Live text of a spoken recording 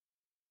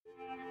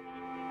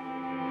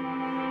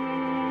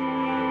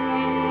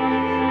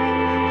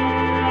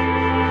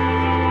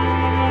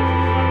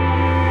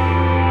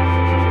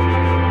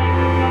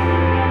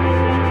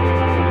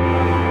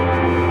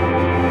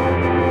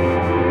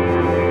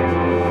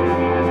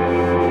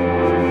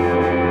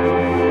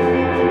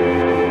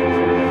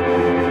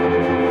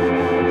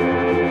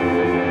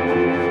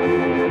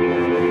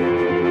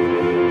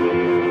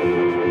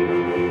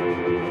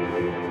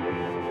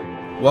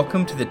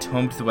Welcome to the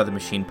Tome to the Weather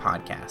Machine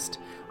podcast.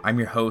 I'm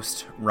your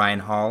host, Ryan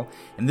Hall,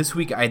 and this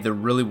week I had the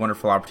really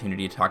wonderful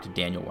opportunity to talk to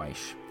Daniel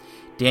Wyche.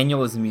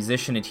 Daniel is a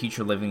musician and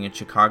teacher living in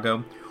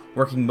Chicago,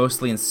 working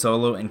mostly in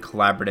solo and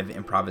collaborative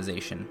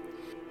improvisation.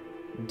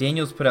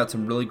 Daniel's put out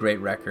some really great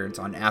records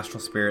on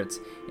Astral Spirits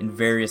and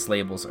various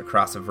labels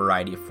across a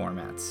variety of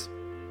formats.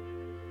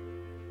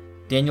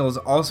 Daniel is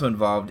also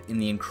involved in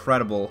the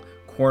incredible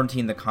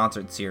Quarantine the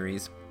Concert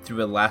series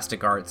through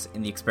Elastic Arts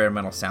in the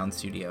Experimental Sound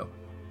Studio.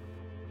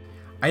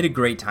 I had a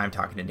great time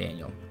talking to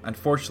Daniel.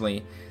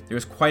 Unfortunately, there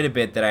was quite a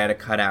bit that I had to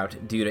cut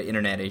out due to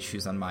internet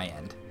issues on my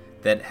end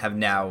that have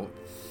now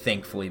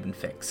thankfully been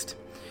fixed.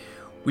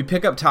 We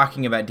pick up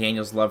talking about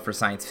Daniel's love for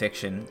science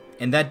fiction,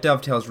 and that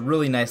dovetails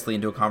really nicely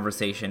into a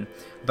conversation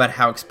about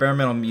how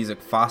experimental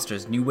music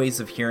fosters new ways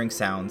of hearing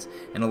sounds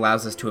and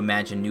allows us to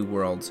imagine new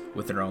worlds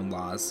with their own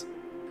laws.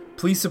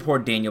 Please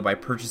support Daniel by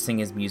purchasing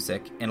his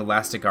music and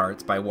Elastic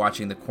Arts by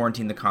watching the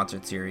Quarantine the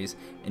Concert series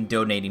and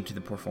donating to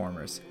the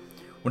performers.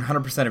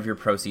 100% of your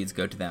proceeds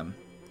go to them.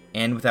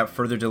 And without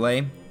further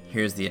delay,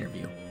 here's the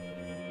interview.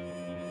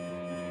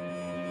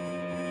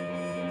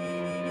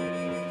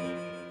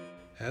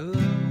 Hello,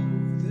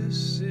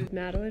 this is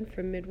Madeline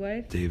from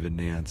Midwife. David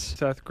Nance.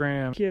 Seth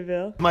Graham.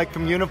 Kiville. Mike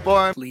from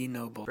Uniform. Lee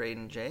Noble.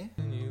 Braden J.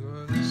 And you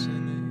are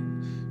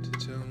listening to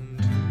Tone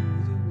to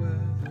the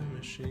Weather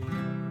Machine.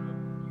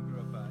 You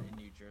grew up in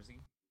New Jersey?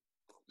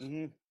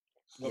 Mm-hmm.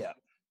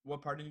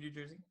 What part of New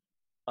Jersey?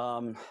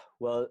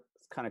 Well,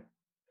 it's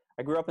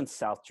I grew up in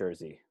South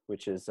Jersey,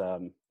 which is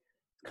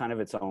kind of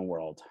its own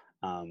world.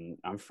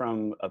 I'm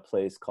from a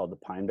place called the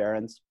Pine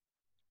Barrens,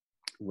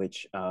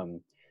 which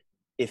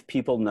if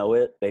people know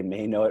it, they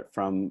may know it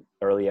from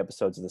early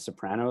episodes of The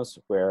Sopranos,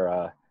 where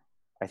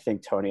I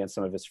think Tony and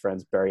some of his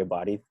friends bury a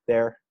body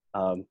there.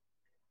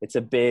 It's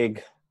a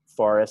big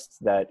forest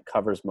that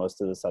covers most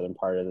of the southern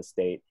part of the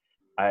state.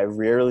 I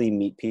rarely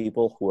meet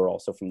people who are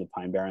also from the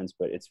Pine Barrens,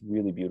 but it's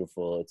really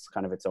beautiful. It's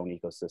kind of its own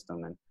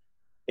ecosystem, and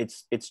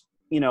it's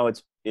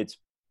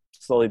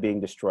slowly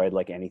being destroyed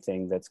like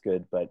anything that's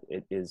good, but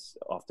it is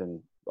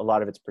often, a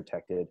lot of it's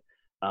protected.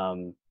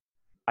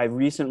 I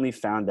recently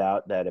found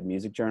out that a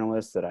music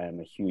journalist that I am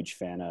a huge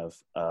fan of,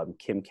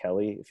 Kim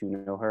Kelly, if you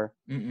know her.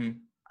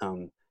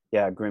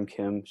 Grim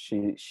Kim,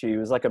 she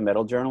was like a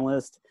metal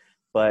journalist,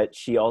 but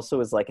she also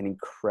is like an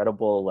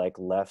incredible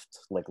left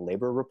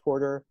labor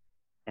reporter.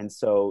 And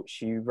so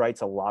she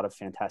writes a lot of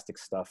fantastic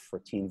stuff for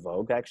Teen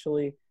Vogue,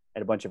 actually,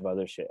 and a bunch of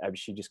other shit. I mean,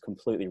 she just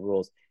completely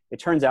rules. It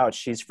turns out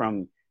she's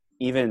from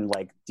even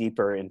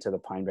deeper into the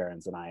Pine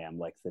Barrens than I am,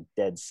 like the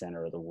dead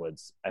center of the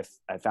woods.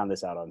 I found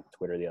this out on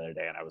Twitter the other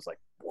day, and I was like,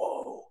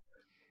 whoa,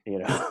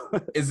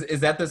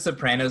 Is that the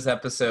Sopranos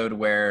episode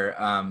where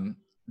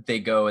they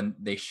go and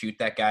they shoot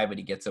that guy, but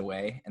he gets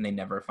away and they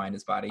never find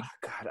his body? Oh,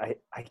 God,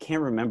 I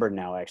can't remember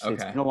now, actually.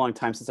 Okay. It's been a long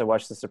time since I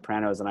watched The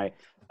Sopranos, and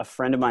a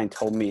friend of mine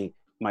told me,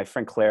 my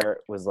friend Claire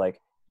was like,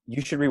 you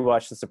should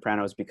rewatch The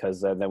Sopranos, because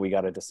then we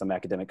got into some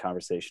academic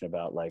conversation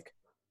about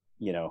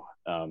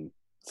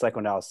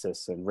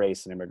psychoanalysis and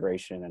race and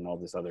immigration and all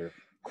this other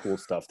cool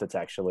stuff that's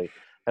actually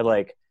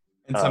And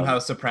somehow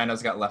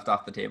Sopranos got left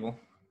off the table.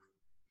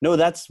 No,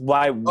 that's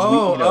why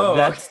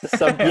that's the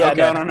sub. Yeah,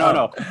 Okay.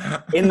 No.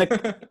 In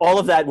all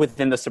of that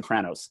within The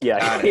Sopranos. Yeah.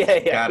 Got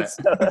it. Yeah. Got it.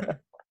 So,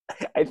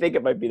 I think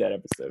it might be that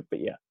episode, but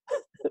yeah.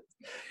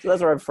 So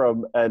that's where I'm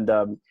from, and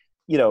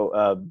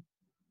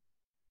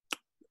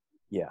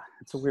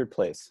it's a weird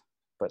place,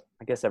 but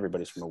I guess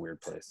everybody's from a weird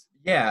place.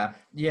 Yeah.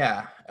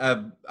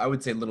 I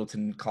would say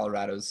Littleton,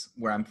 Colorado's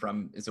where I'm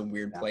from, is a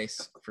weird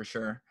place for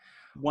sure.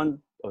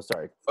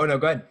 Sorry. Oh no,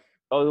 go ahead.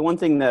 Oh, the one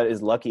thing that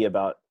is lucky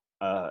about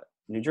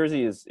New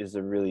Jersey is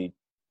a really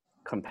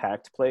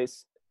compact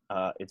place.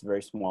 It's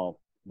very small.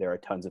 There are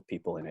tons of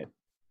people in it,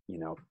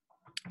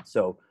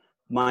 So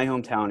my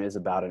hometown is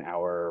about an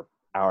hour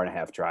and a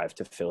half drive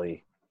to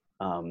Philly,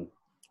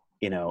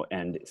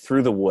 and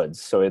through the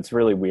woods. So it's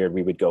really weird.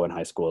 We would go in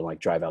high school and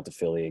drive out to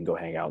Philly and go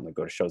hang out and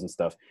go to shows and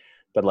stuff.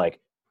 But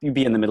you'd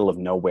be in the middle of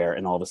nowhere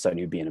and all of a sudden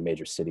you'd be in a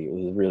major city. It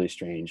was really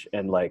strange.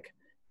 And my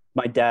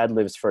dad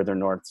lives further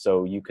north,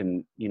 so you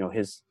can,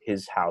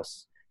 his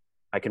house,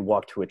 I can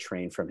walk to a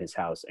train from his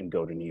house and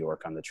go to New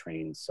York on the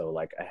train. So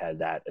I had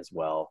that as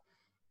well.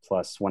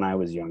 Plus, when I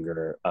was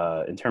younger,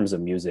 in terms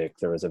of music,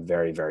 there was a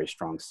very, very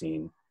strong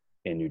scene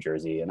in New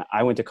Jersey. And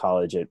I went to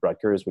college at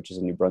Rutgers, which is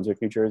in New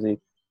Brunswick, New Jersey.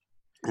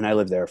 And I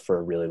lived there for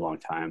a really long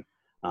time.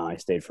 I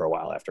stayed for a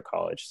while after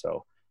college.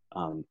 So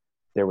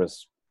there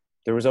was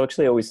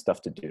actually always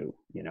stuff to do,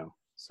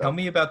 So. Tell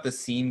me about the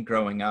scene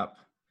growing up.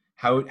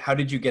 How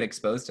did you get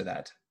exposed to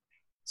that?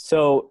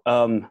 So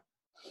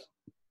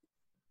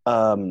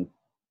I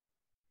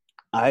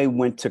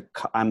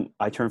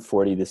turned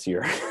 40 this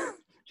year,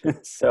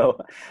 so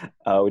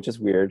which is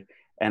weird.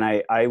 And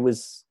I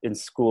was in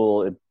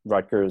school at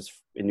Rutgers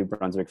in New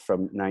Brunswick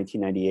from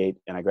 1998,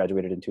 and I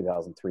graduated in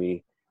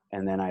 2003.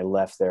 And then I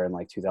left there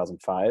in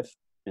 2005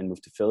 and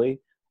moved to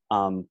Philly.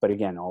 But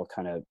again, all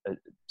kind of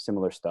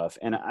similar stuff.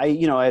 And I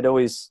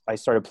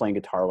started playing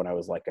guitar when I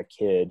was a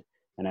kid,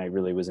 and I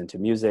really was into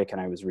music,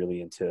 and I was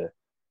really into,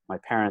 my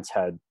parents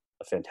had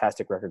a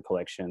fantastic record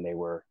collection. They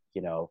were,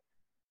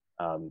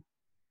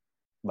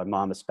 my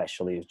mom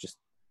especially is just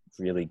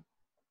really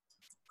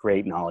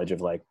great knowledge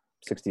of like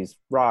 60s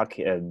rock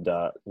and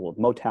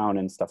Motown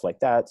and stuff like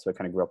that. So I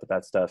kind of grew up with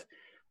that stuff.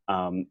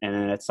 And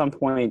then at some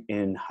point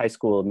in high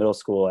school, middle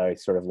school, I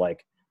sort of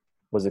like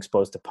was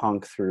exposed to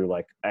punk through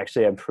like,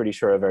 actually, I'm pretty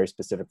sure a very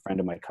specific friend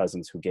of my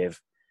cousin's who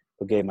gave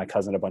my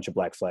cousin a bunch of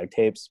Black Flag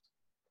tapes,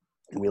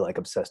 and we like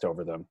obsessed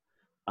over them.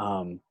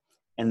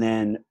 And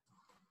then,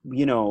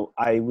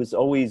 I was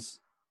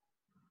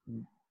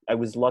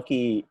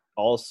lucky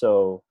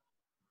also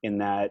in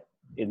that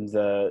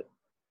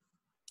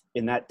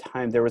in that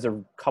time, there was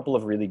a couple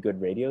of really good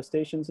radio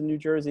stations in New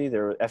Jersey.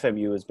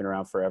 FMU has been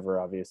around forever,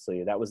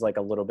 obviously. That was like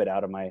a little bit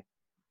out of my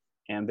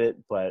ambit,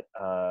 but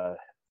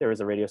there was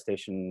a radio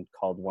station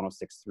called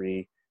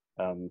 106.3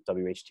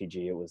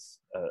 WHTG. It was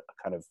a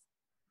kind of,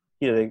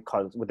 they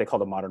call it what they call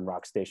the modern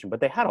rock station, but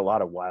they had a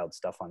lot of wild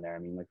stuff on there. I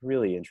mean, like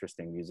really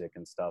interesting music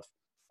and stuff.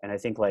 And I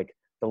think like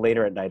the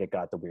later at night it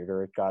got, the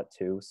weirder it got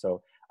too.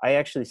 So I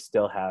actually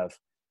still have,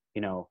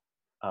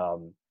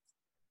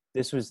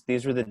 these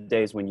were the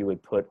days when you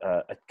would put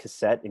a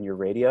cassette in your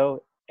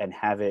radio and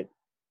have it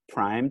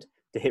primed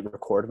to hit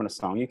record when a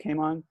song you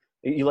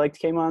liked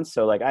came on.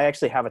 So like I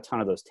actually have a ton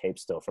of those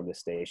tapes still from the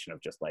station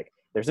of just like,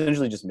 there's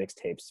usually just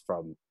mixtapes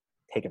from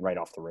taken right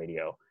off the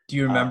radio. Do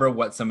you remember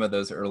what some of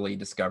those early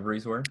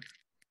discoveries were?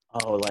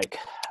 Oh, like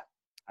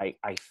I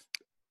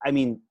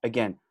mean,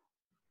 again,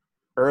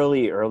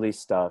 early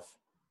stuff.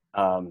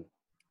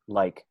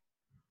 Like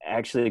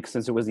actually,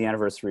 since it was the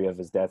anniversary of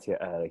his death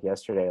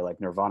yesterday, like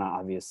Nirvana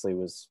obviously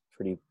was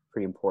pretty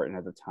important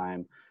at the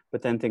time.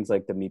 But then things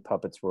like the Meat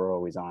Puppets were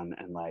always on,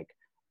 and like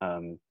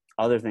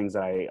other things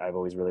that I've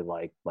always really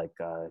liked, like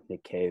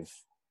Nick Cave,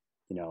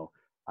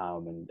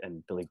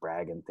 and Billy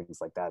Bragg and things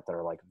like that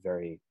are like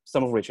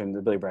some of which, and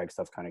the Billy Bragg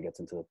stuff kind of gets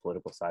into the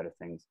political side of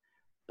things.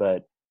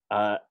 But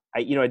I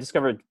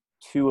discovered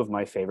two of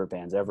my favorite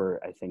bands ever,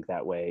 I think,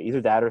 that way,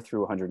 either that or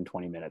through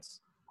 120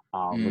 Minutes,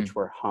 which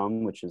were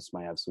Hum, which is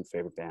my absolute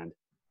favorite band,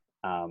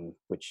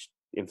 which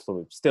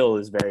still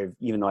is very,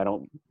 even though I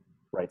don't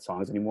write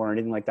songs anymore or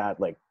anything like that,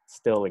 like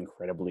still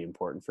incredibly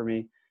important for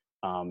me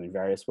in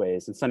various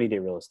ways. And Sunny Day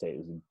Real Estate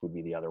would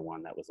be the other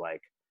one that was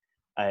like,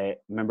 I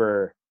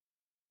remember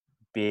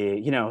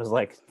it was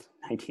like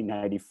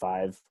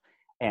 1995,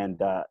 and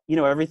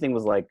everything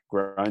was like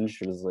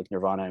grunge. It was like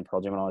Nirvana and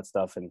Pearl Jam and all that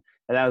stuff, and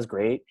that was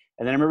great.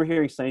 And then I remember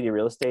hearing Sunny Day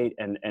Real Estate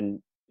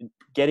and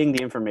getting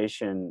the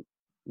information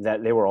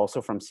that they were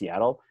also from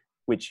Seattle,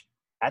 which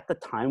at the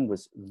time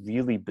was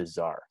really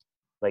bizarre.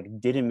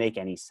 Like didn't make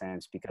any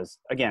sense because,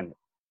 again,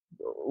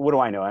 what do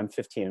I know? I'm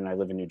 15 and I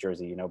live in New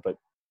Jersey, but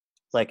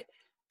like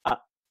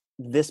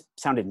this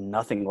sounded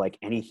nothing like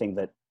anything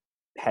that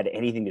had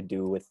anything to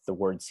do with the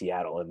word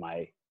Seattle in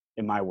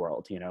my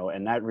world,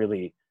 and that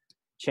really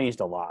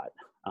changed a lot.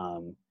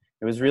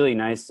 It was really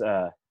nice.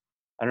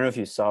 I don't know if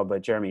you saw,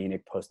 but Jeremy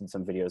Enoch posted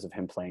some videos of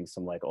him playing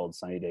some like old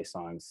Sunny Day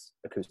songs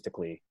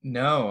acoustically.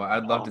 No,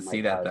 I'd love to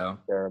see that though.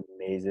 They're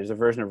amazing. There's a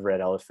version of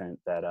Red Elephant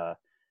that,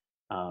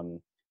 do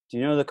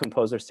you know the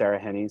composer Sarah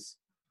Hennies?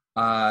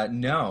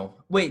 No.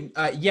 Wait,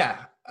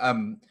 yeah. I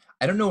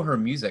don't know her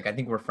music. I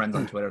think we're friends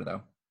on Twitter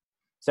though.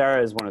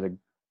 Sarah is one of the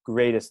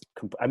greatest.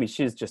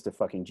 She's just a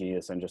fucking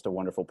genius and just a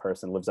wonderful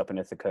person, lives up in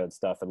Ithaca and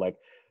stuff. And like,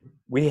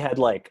 we had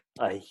like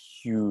a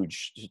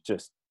huge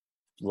just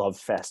love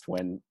fest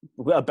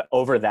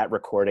over that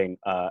recording,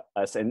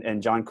 us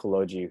and John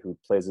Koloji, who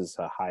plays as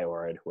High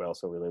Orid, who I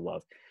also really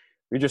love.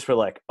 We just were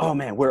like, oh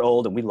man, we're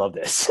old and we love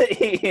this.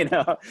 It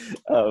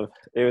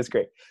was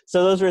great.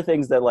 So those were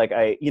things that like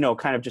I,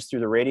 kind of just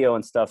through the radio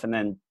and stuff. And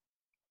then,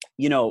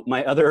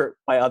 my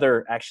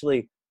other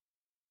actually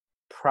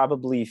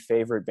probably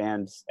favorite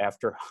band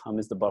after Hum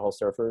is the Butthole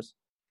Surfers.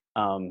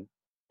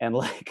 And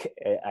like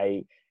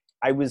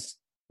I was,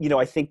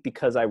 I think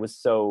because I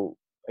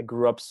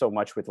grew up so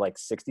much with like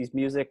 60s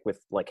music with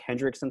like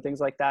Hendrix and things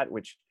like that,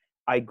 which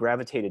I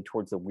gravitated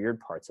towards the weird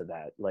parts of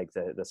that, like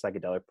the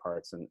psychedelic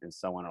parts and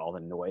so on, all the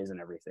noise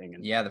and everything.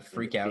 And yeah, the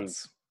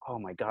freakouts. Oh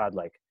my God.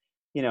 Like,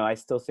 I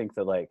still think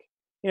that like,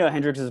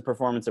 Hendrix's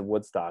performance at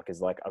Woodstock is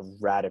like a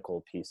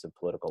radical piece of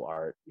political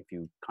art if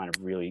you kind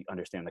of really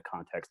understand the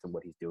context of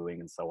what he's doing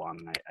and so on.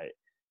 And I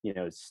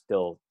it's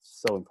still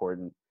so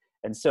important.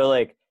 And so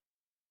like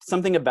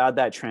something about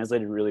that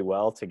translated really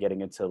well to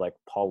getting into like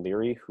Paul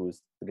Leary,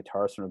 who's the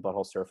guitarist from the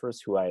Butthole Surfers,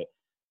 who I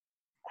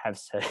have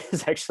said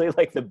is actually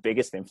like the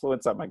biggest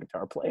influence on my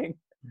guitar playing,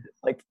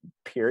 like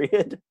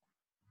period.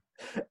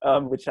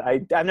 Which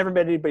I've never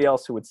met anybody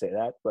else who would say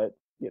that, but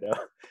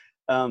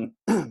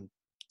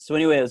so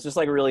anyway, it was just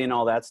like really in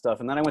all that stuff.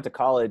 And then I went to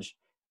college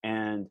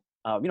and,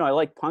 I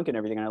liked punk and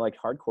everything. And I liked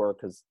hardcore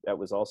because that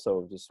was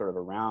also just sort of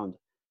around.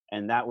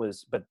 And that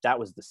was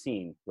the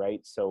scene, right?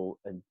 So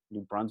in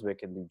New Brunswick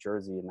and New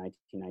Jersey in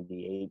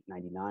 1998,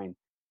 99,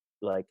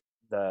 like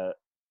the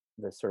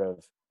sort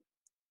of,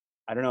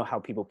 I don't know how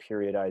people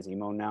periodize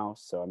emo now.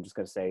 So I'm just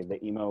going to say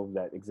the emo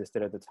that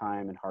existed at the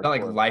time and hardcore.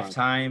 Like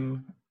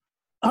Lifetime?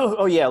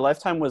 Oh yeah.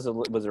 Lifetime was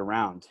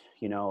around,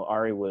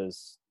 Ari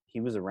was,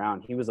 he was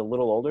around. He was a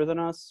little older than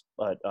us,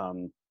 but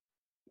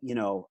you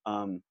know,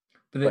 But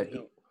but it, he,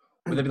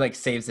 would there be like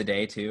saves a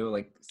day too?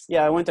 Like,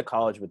 yeah, I went to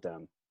college with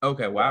them.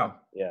 okay, wow.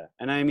 Yeah,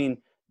 and I mean,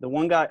 the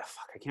one guy,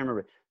 fuck, I can't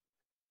remember.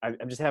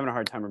 I'm just having a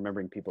hard time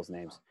remembering people's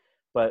names.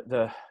 But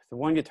the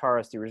one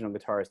guitarist, the original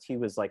guitarist, he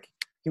was like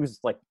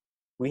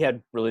we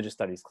had religious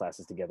studies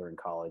classes together in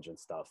college and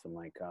stuff, and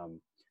like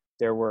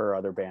there were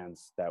other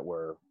bands that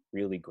were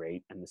really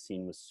great, and the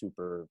scene was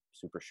super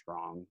super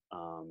strong.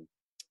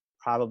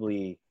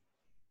 Probably,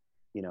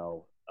 you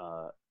know,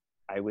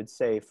 I would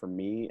say for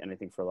me, and I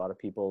think for a lot of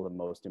people, the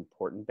most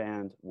important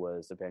band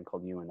was a band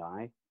called You and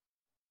I.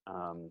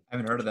 I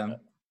haven't heard of them.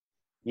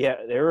 Yeah,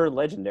 they were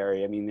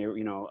legendary. I mean, they were,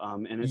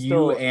 and it's You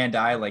still, and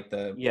I like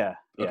the. yeah,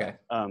 yeah.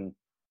 Okay.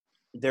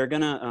 They're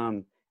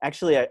gonna,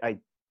 actually, I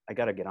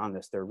gotta get on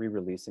this. They're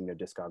re-releasing their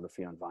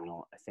discography on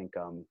vinyl. I think,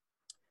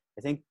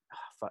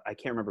 I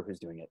can't remember who's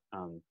doing it.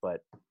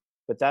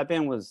 But that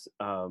band was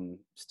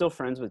still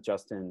friends with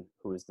Justin,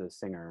 who is the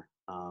singer.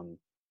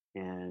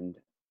 And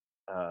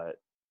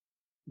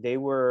they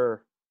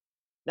were,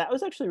 that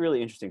was actually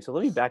really interesting. So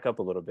let me back up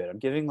a little bit. I'm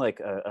giving like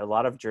a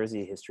lot of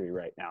Jersey history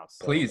right now.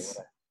 Please.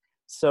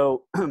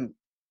 So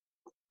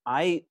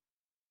I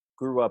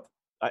grew up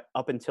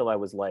up until I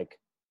was like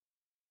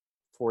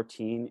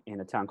 14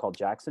 in a town called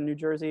Jackson, New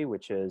Jersey,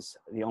 which is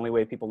the only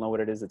way people know what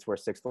it is. It's where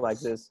Six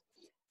Flags is.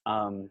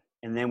 And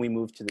then we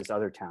moved to this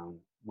other town,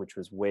 which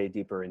was way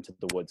deeper into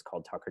the woods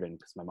called Tuckerton,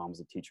 because my mom was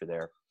a teacher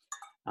there.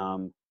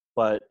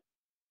 But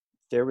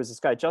there was this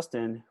guy,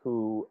 Justin,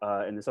 who,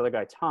 and this other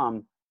guy,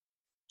 Tom,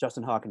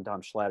 Justin Hawk and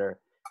Tom Schlatter,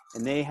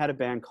 and they had a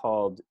band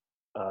called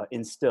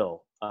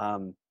Instill.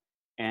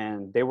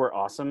 And they were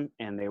awesome,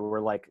 and they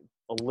were like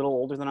a little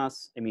older than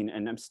us. I mean,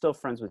 and I'm still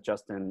friends with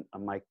Justin.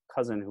 My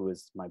cousin, who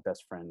is my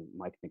best friend,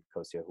 Mike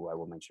Nicosia, who I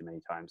will mention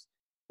many times,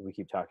 we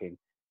keep talking.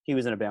 He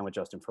was in a band with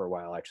Justin for a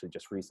while, actually,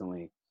 just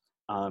recently.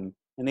 And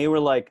they were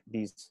like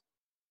these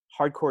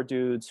hardcore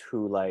dudes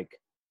who like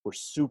were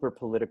super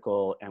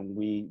political. And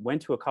we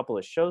went to a couple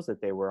of shows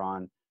that they were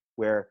on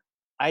where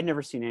I'd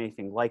never seen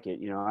anything like it.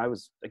 You know, I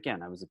was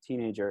a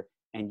teenager,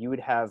 and you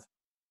would have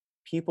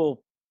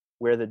people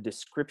where the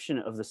description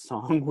of the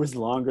song was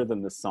longer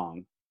than the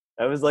song.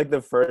 That was like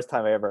the first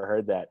time I ever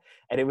heard that.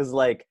 And it was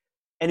like,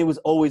 and it was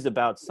always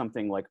about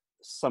something like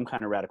some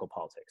kind of radical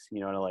politics, you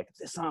know, like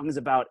this song is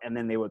about, and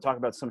then they would talk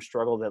about some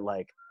struggle that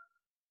like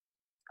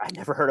I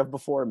never heard of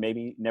before,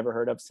 maybe never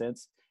heard of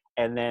since.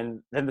 And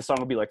then the song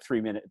would be like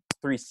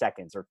 3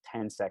 seconds or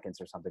 10 seconds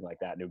or something like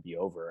that. And it would be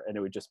over, and it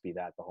would just be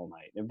that the whole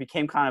night. It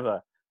became kind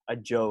of a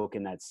joke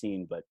in that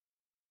scene. But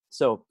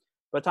so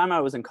by the time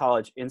I was in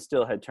college,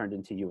 Instill had turned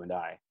into You and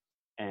I.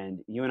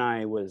 And You and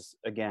I was,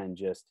 again,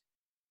 just,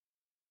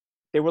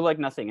 they were like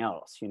nothing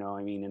else, you know.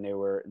 I mean, and they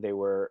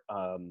were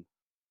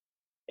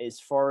as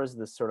far as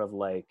the sort of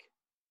like,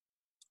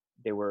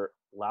 they were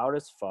loud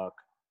as fuck,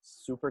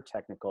 super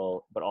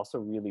technical, but also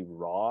really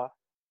raw.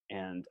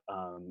 And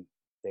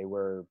they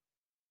were,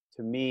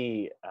 to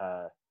me,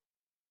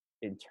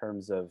 in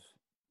terms of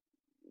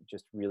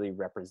just really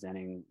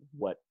representing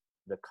what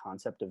the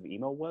concept of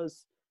emo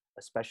was,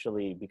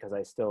 especially because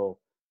I still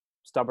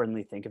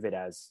stubbornly think of it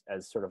as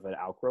sort of an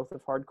outgrowth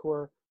of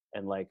hardcore.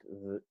 And like,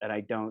 and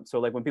I don't, so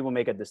like when people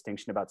make a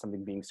distinction about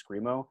something being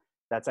screamo,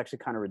 that's actually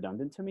kind of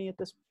redundant to me at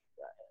this.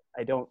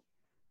 I don't,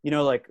 you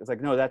know, like, it's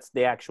like, no, that's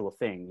the actual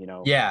thing, you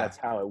know. Yeah. That's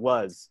how it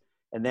was.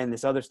 And then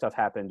this other stuff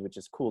happened, which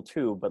is cool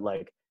too, but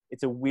like,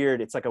 it's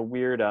like a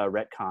weird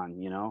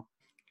retcon, you know.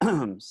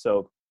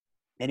 So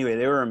anyway,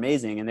 they were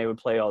amazing, and they would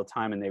play all the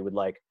time, and they would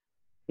like,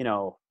 you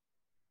know,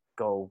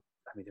 go,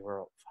 I mean, they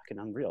were fucking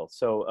unreal.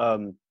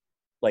 So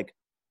like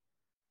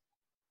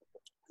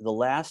the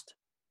last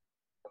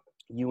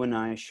You and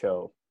I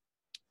show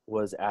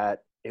was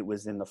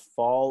in the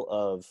fall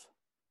of,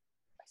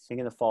 I think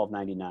in the fall of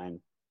 99.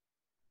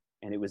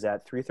 And it was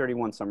at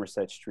 331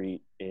 Somerset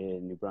Street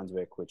in New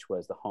Brunswick, which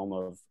was the home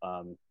of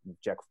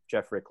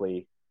Jeff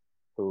Rickley,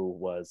 who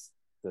was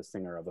the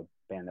singer of a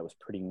band that was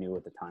pretty new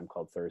at the time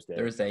called Thursday.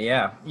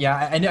 Yeah.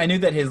 I knew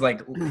that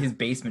his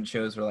basement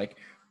shows were like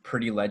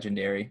pretty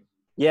legendary.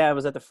 Yeah, I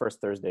was at the first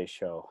Thursday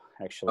show,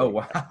 actually. Oh,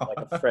 wow.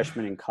 Like a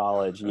freshman in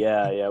college.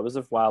 Yeah, it was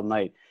a wild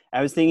night.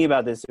 I was thinking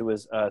about this. It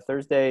was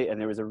Thursday, and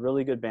there was a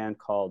really good band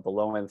called The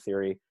Low End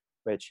Theory,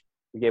 which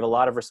we gave a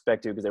lot of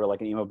respect to because they were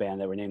like an emo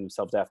band that were named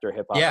themselves after a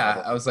hip hop. Yeah,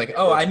 album. I was like,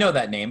 oh, I know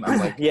that name. I'm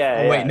like,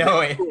 yeah, oh, wait, yeah. no,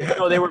 wait.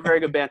 No, they were a very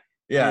good band.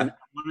 Yeah. And I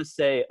want to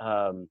say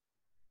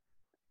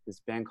this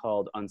band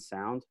called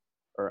Unsound,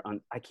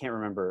 I can't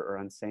remember,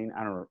 or Unsane.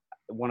 I don't know.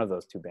 One of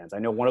those two bands. I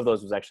know one of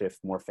those was actually a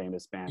more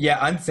famous band. Yeah,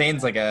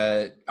 Unsane's like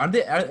are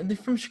they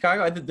from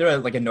Chicago? They're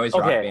like a noise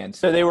rock band.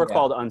 So they were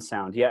called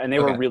Unsound. Yeah, and they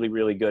were Okay. really,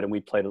 really good. And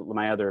we played,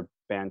 my other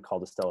band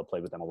called Estella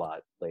played with them a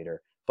lot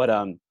later. But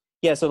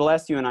yeah, so the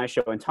last You and I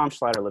show, and Tom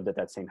Schlatter lived at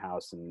that same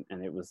house, and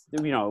it was,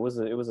 you know, it was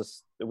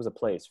a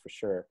place for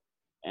sure.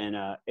 And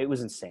it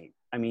was insane.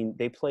 I mean,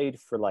 they played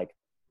for like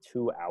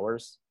 2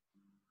 hours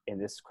in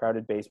this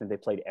crowded basement. They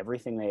played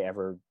everything they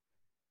ever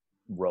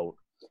wrote.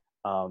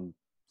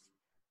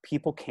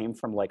 people came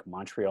from like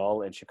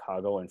Montreal and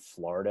Chicago and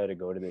Florida to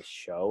go to this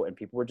show, and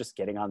people were just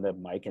getting on the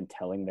mic and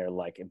telling their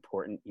like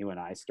important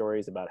UNI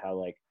stories about how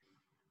like,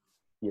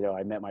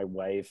 I met my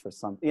wife or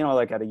something,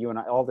 like at a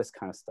UNI, all this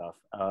kind of stuff.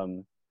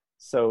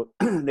 So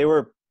they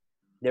were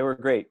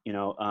great,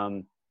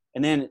 and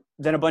then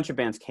a bunch of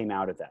bands came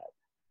out of that.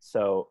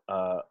 So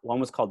one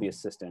was called The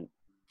Assistant.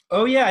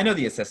 Oh yeah, I know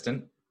The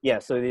Assistant. Yeah,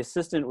 so The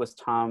Assistant was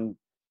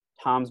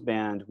Tom's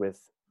band with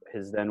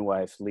his then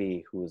wife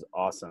Lee, who was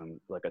awesome,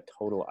 like a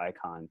total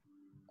icon,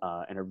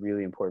 and a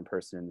really important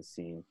person in the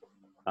scene.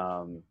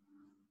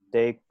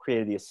 They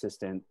created The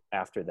Assistant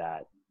after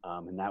that,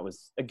 and that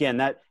was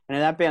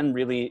that band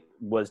really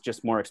was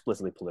just more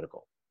explicitly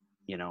political,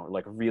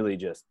 like really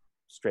just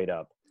straight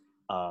up.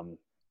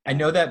 I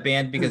know that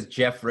band because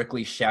Jeff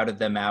Rickley shouted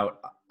them out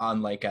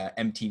on like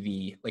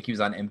MTV, like he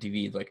was on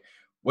MTV, like,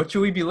 what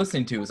should we be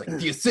listening to? It was like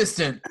The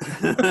Assistant.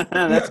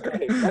 That's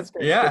great. That's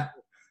great. Yeah.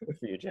 Good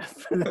for you,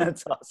 Jeff.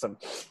 That's awesome.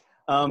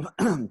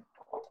 And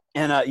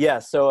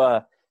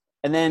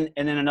then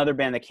another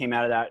band that came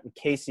out of that,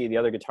 Casey, the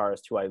other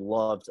guitarist who I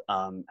loved,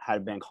 had a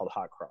band called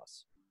Hot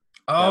Cross.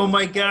 Oh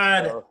my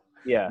God. So,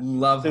 yeah.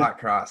 Love Hot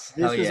Cross.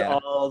 Hell This is yeah.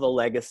 all the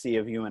legacy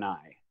of you and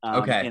I.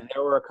 Okay. And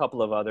there were a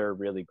couple of other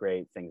really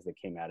great things that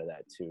came out of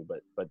that too.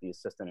 But The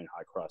Assistant and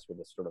Hot Cross were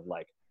the sort of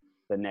like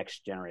the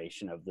next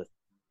generation of the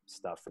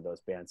stuff for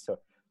those bands. So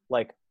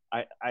like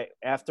I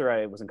after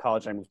I was in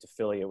college, I moved to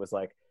Philly. It was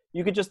like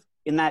you could just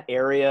in that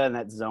area, in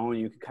that zone,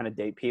 you could kind of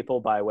date people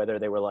by whether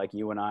they were like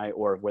you and I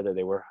or whether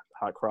they were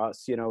Hot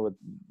Cross, if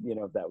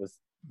that was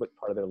what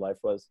part of their life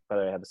was. By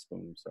the way, I have a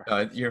spoon.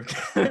 Sorry.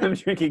 I'm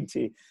drinking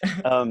tea.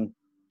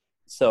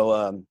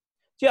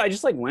 Yeah, I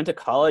just like went to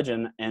college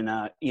and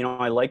I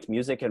liked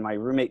music, and my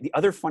roommate, the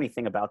other funny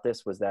thing about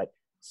this was that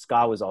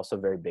ska was also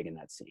very big in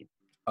that scene.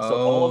 So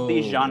all of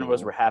these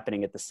genres were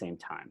happening at the same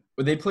time.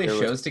 Would they play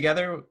shows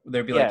together?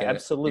 There'd be like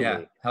absolutely.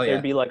 Yeah, hell yeah.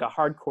 There'd be like a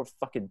hardcore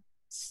fucking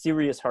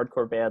serious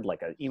hardcore band,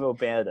 like an emo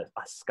band, a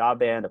ska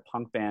band, a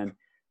punk band,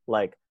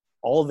 like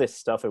all this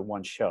stuff at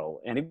one show.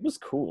 And it was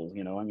cool,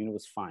 it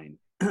was fine.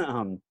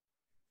 And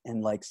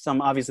like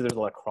obviously there's a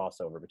lot of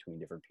crossover between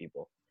different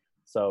people.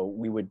 So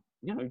we would,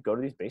 go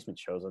to these basement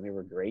shows, and they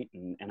were great.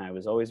 And I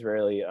was always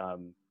really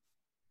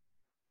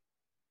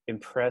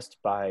impressed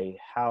by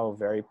how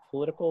very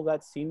political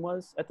that scene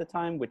was at the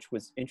time, which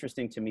was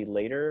interesting to me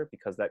later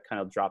because that kind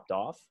of dropped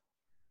off.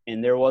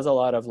 And there was a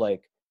lot of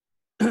like,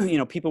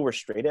 people were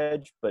straight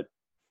edge, but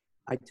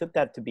I took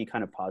that to be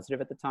kind of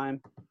positive at the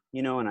time,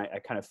 and I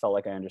kind of felt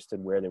like I understood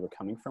where they were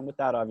coming from with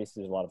that.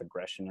 Obviously, there's a lot of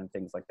aggression and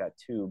things like that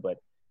too, but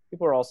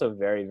people are also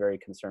very, very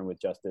concerned with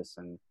justice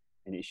and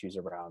issues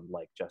around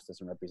like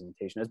justice and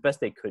representation as best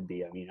they could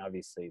be. I mean,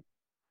 obviously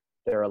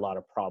there are a lot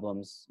of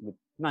problems with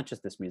not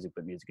just this music,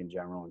 but music in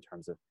general in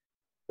terms of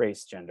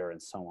race, gender, and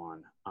so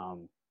on.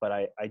 But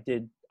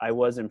I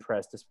was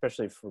impressed,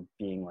 especially for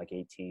being like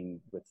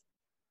 18, with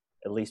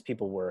at least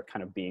people were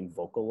kind of being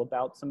vocal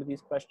about some of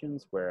these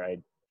questions where I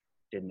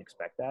didn't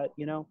expect that,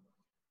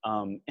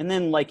 and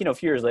then like, a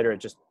few years later,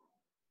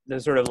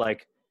 there's sort of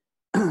like,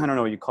 I don't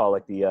know what you call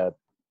like the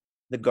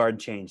guard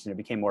changed, and it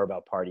became more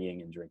about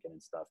partying and drinking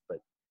and stuff. But,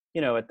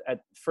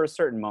 for a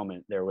certain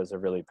moment, there was a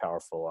really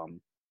powerful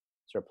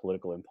sort of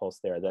political impulse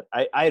there that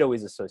I'd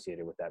always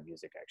associated with that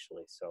music,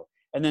 actually. So,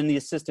 and then The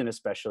Assistant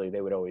especially,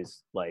 they would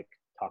always like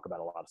talk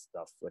about a lot of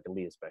stuff, like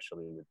Lee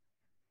especially would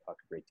talk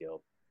a great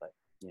deal, but,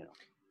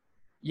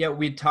 Yeah,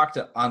 we talked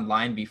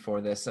online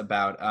before this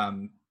about,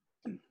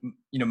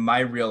 my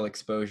real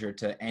exposure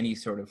to any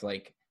sort of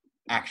like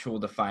actual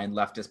defined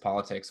leftist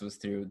politics was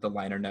through the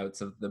liner notes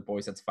of the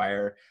Boys That's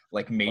Fire,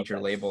 like major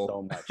label.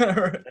 So much.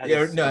 I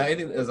think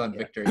it was on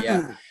Victor.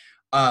 Yeah.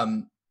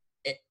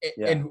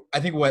 And I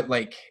think what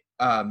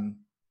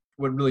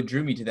really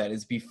drew me to that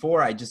is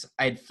before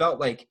I'd felt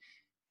like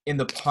in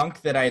the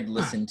punk that I'd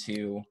listened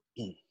to,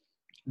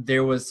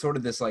 there was sort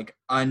of this like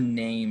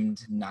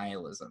unnamed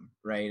nihilism,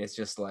 right? It's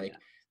just like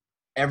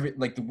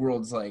the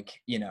world's like,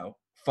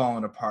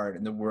 falling apart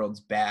and the world's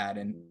bad.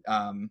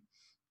 And,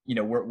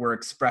 we're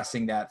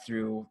expressing that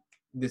through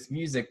this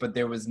music, but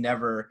there was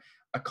never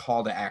a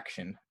call to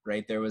action,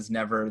 right? There was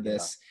never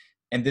this,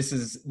 and this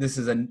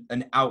is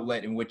an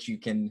outlet in which you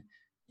can,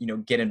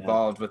 get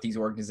involved with these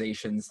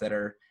organizations that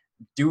are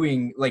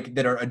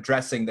that are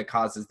addressing the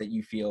causes that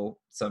you feel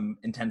some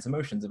intense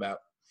emotions about.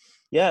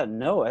 Yeah,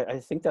 no,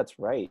 I think that's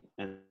right.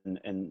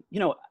 And,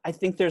 I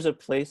think there's a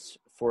place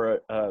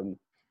for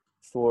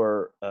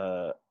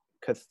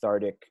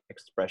cathartic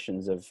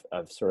expressions of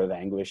sort of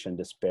anguish and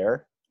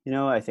despair.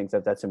 I think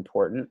that's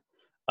important.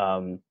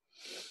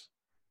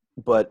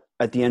 But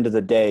at the end of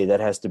the day, that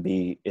has to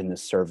be in the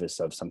service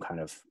of some kind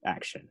of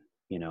action,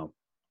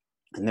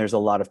 and there's a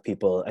lot of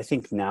people, I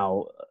think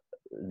now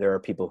there are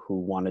people who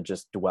want to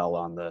just dwell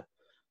on the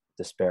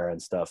despair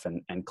and stuff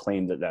and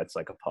claim that that's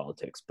like a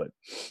politics, but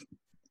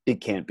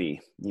it can't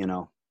be,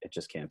 it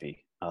just can't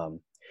be.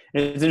 And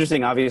it's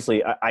interesting,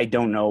 obviously, I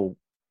don't know,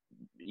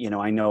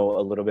 I know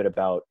a little bit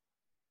about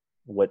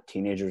what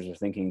teenagers are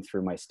thinking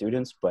through my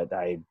students, but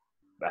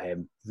I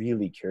am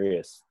really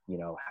curious,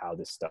 how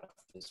this stuff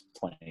is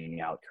playing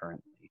out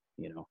currently.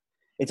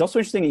 It's also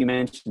interesting that you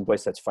mentioned Boy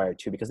Sets Fire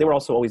too, because they were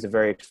also always a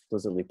very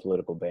explicitly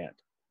political band,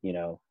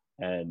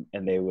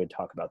 and they would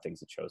talk about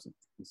things at shows and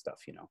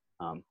stuff.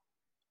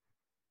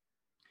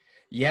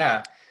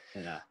 Yeah.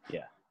 And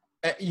yeah.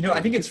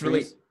 I think it's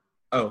really.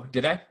 Oh,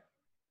 did I?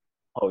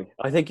 Oh,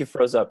 I think you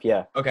froze up.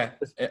 Yeah. Okay.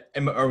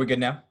 Are we good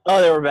now? Oh,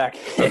 there we're back.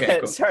 Okay,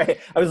 cool. Sorry,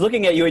 I was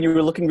looking at you and you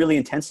were looking really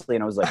intensely,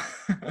 and I was like.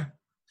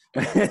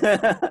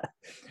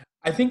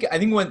 I think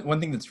one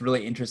thing that's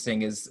really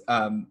interesting is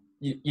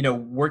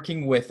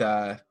working with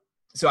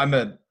so I'm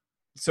a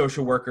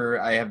social worker.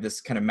 I have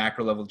this kind of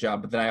macro level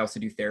job, but then I also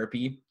do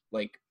therapy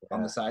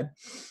on the side.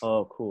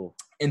 Oh, cool.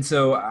 And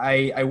so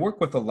I work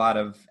with a lot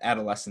of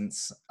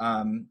adolescents,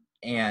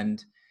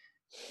 and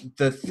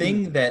the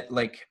thing that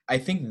I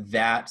think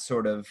that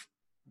sort of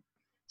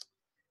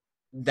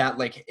that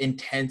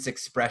intense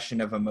expression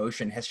of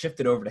emotion has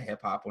shifted over to hip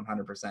hop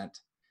 100%.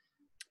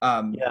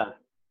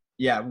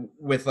 Yeah,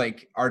 with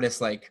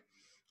artists like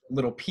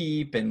Little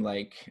Peep and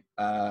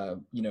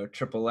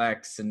Triple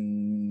X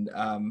and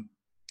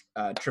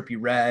Trippie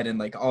Redd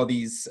and all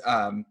these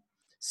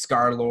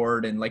Scar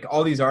Lord and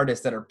all these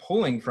artists that are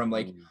pulling from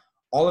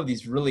all of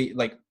these really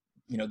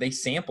they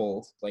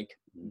sample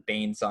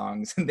Bane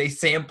songs and they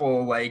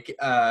sample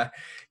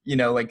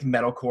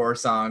metalcore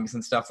songs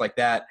and stuff like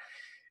that.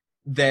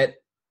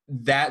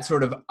 That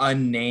sort of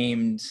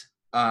unnamed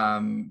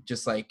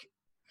just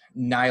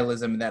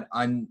nihilism, that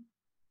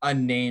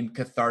unnamed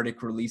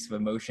cathartic release of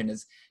emotion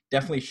has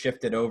definitely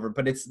shifted over,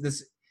 but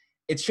it's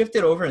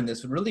shifted over in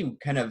this really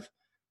kind of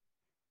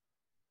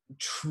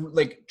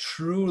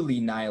truly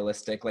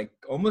nihilistic,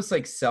 almost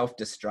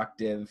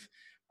self-destructive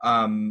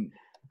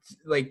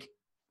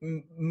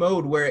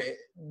mode where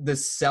the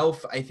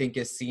self, I think,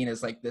 is seen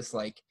as this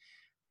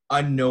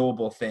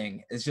unknowable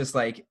thing. It's just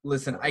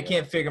listen, I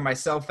can't figure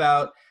myself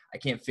out, I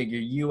can't figure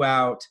you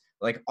out,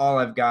 all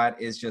I've got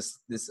is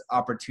just this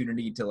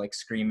opportunity to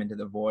scream into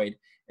the void.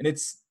 And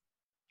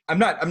I'm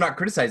not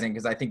criticizing,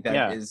 because I think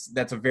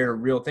that's a very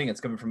real thing.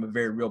 It's coming from a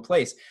very real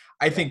place.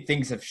 I think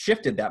things have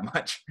shifted that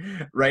much,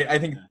 right? I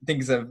think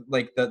things have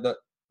the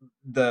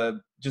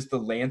just the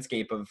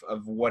landscape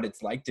of what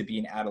it's like to be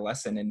an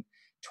adolescent in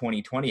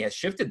 2020 has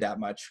shifted that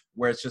much,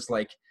 where it's just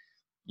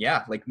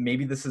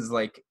maybe this is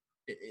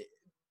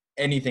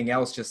anything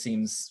else just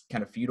seems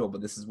kind of futile,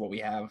 but this is what we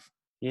have.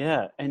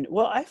 Yeah. And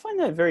well, I find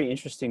that very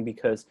interesting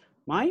because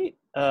my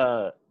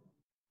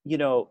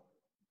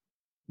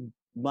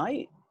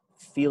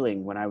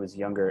feeling when I was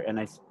younger, and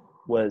I've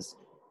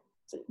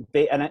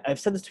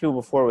said this to people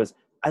before, was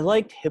I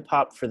liked hip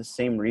hop for the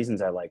same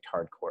reasons I liked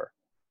hardcore,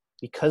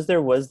 because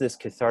there was this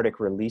cathartic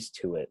release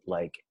to it,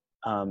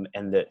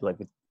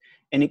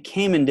 and it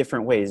came in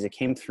different ways. It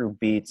came through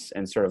beats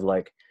and sort of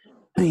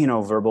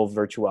verbal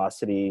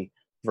virtuosity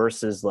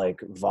versus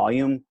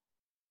volume,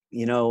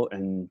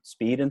 and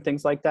speed and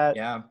things like that.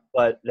 Yeah.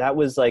 But that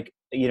was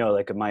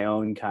my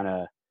own kind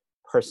of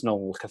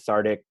personal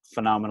cathartic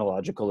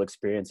phenomenological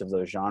experience of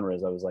those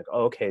genres. I was like,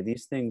 oh, okay,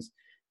 these things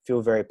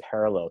feel very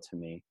parallel to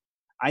me.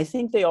 I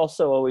think they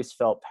also always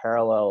felt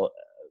parallel,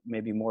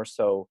 maybe more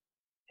so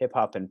hip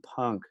hop and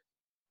punk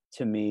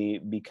to me,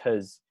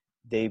 because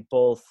they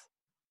both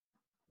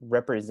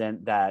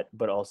represent that,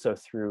 but also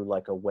through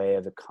a way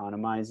of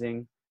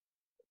economizing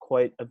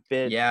quite a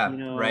bit. Yeah,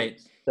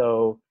 right.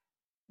 So,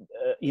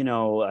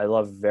 I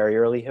love very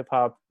early hip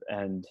hop,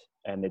 and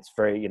it's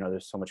very,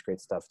 there's so much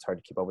great stuff. It's hard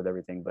to keep up with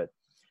everything, but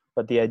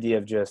the idea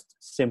of just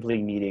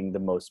simply needing the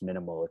most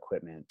minimal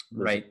equipment.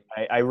 Right.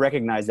 I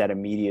recognize that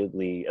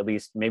immediately, at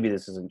least maybe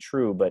this isn't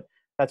true, but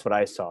that's what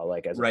I saw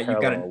as a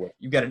parallel.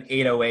 You've got an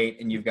 808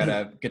 and you've got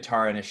a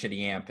guitar and a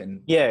shitty amp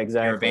and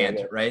exactly. You're a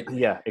band, right?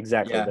 Yeah,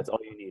 exactly. Yeah. That's all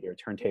you need, or a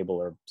turntable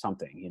or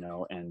something,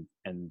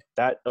 and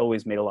that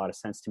always made a lot of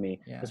sense to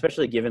me,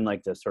 especially given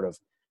the sort of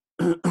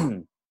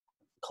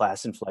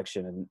class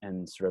inflection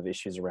and sort of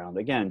issues around,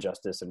 again,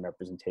 justice and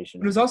representation.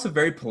 It was also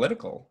very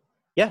political.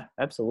 Yeah,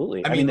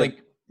 absolutely. I mean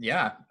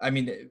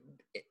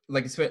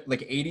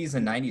 80s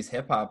and 90s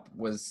hip hop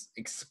was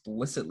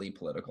explicitly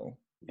political.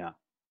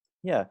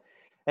 Yeah.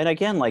 And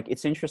again,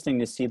 it's interesting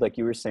to see,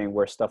 you were saying,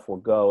 where stuff will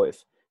go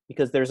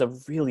because there's a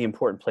really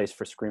important place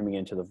for screaming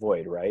into the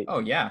void, right? Oh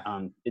yeah.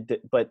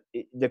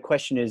 The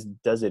question is,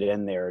 does it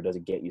end there, or does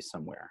it get you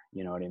somewhere?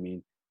 You know what I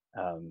mean?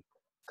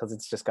 Because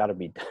it's just got to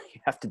be, you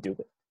have to do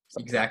it.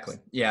 Exactly.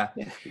 Yeah.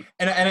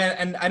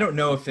 And I don't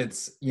know if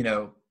it's,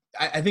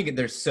 I think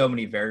there's so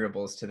many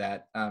variables to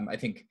that. I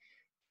think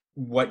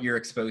what you're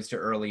exposed to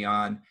early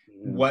on,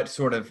 what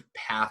sort of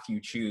path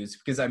you choose,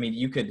 because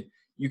you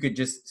could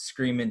just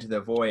scream into the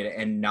void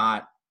and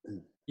not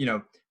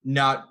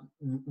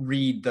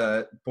read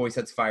the Boy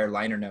Sets Fire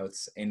liner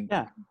notes and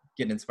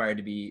get inspired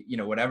to be,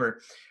 whatever.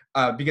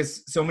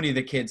 Because so many of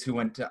the kids who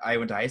I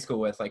went to high school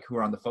with, who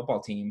were on the football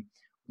team,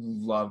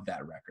 love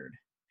that record.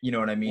 You know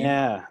what I mean?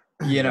 Yeah.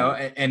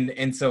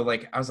 And so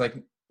I was like,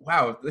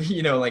 wow,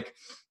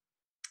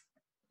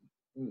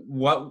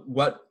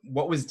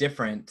 what was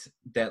different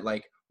that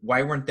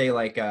why weren't they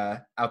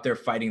out there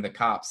fighting the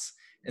cops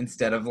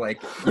instead of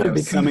like,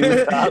 becoming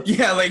the cops.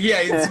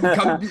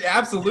 it's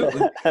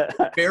absolutely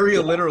very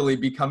literally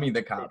becoming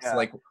the cops. Yeah.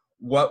 Like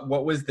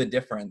what was the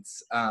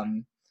difference?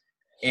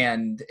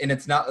 And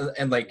it's not,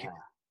 and like,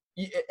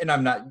 and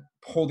I'm not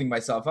holding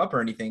myself up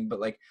or anything, but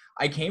like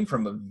I came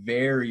from a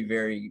very,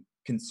 very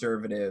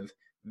conservative,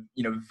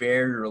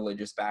 very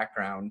religious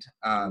background,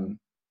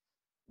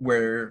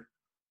 where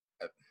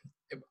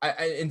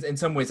in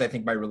some ways I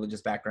think my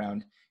religious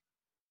background,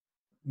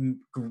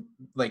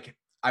 like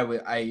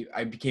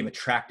I became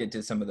attracted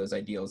to some of those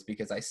ideals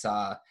because I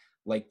saw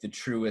like the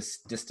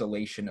truest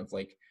distillation of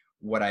like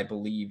what I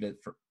believed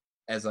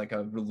as like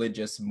a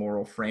religious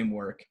moral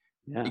framework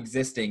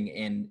existing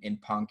in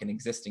punk and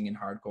existing in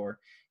hardcore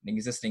and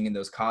existing in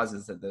those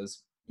causes that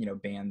those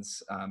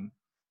bands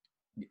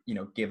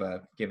give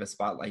a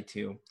spotlight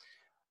to.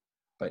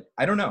 But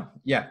I don't know.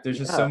 There's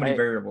just so many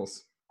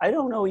variables. I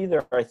don't know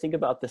either. I think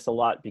about this a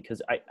lot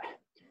because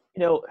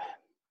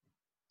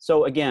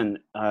so again,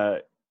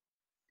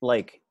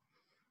 like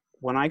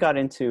when I got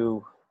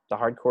into the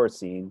hardcore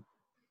scene,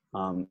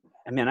 I'm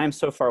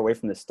so far away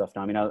from this stuff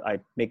now. I mean, I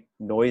make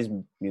noise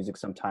music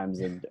sometimes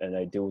and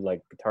I do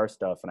like guitar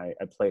stuff and I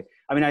play.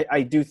 I mean,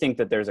 I do think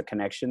that there's a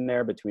connection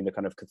there between the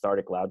kind of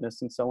cathartic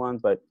loudness and so on.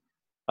 But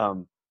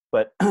I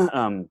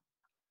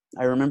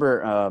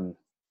remember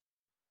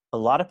a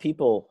lot of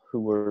people who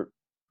were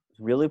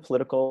really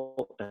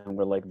political and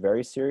were like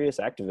very serious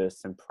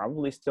activists and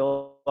probably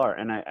still are.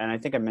 And I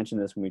think I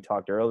mentioned this when we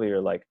talked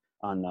earlier, like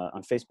on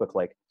Facebook,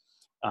 like,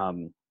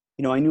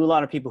 I knew a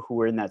lot of people who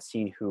were in that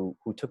scene who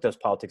took those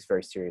politics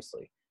very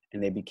seriously,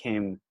 and they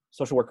became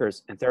social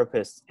workers and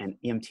therapists and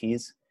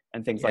EMTs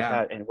and things like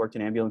that, and worked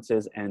in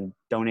ambulances and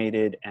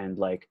donated and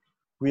like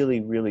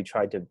really, really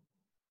tried to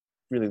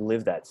really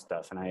live that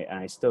stuff. And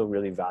I still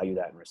really value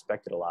that and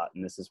respect it a lot.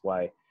 And this is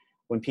why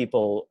when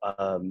people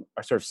are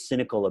sort of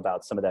cynical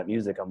about some of that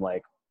music, I'm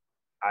like,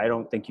 I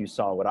don't think you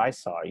saw what I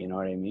saw. You know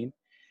what I mean?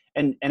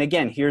 And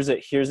again, here's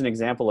an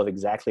example of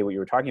exactly what you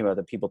were talking about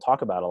that people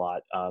talk about a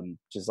lot,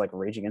 just like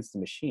Rage Against the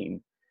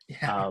Machine.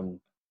 Yeah.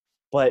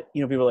 But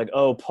people are like,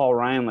 oh, Paul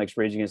Ryan likes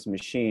Rage Against the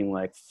Machine,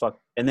 like fuck.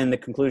 And then the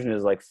conclusion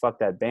is like, fuck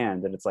that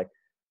band. And it's like,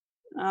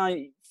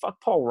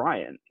 fuck Paul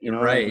Ryan. You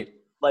know, right?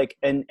 Like,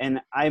 and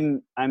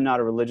I'm not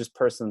a religious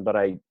person, but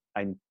I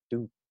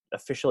do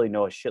officially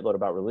know a shitload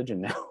about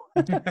religion now.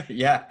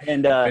 Yeah.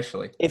 And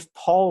officially, if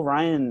Paul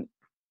Ryan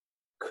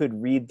could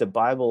read the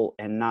Bible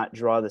and not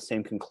draw the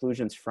same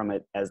conclusions from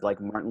it as like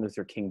Martin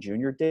Luther King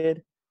Jr.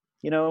 did,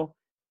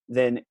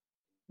 then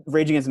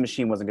Rage Against the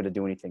Machine wasn't going to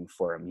do anything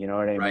for him. You know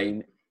what I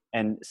mean?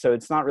 And so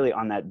it's not really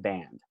on that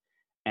band.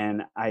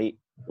 And I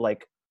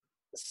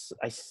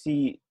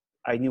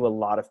knew a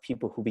lot of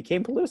people who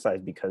became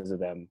politicized because of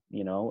them,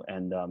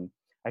 and I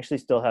actually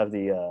still have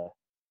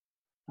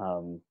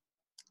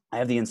I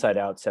have the Inside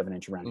Out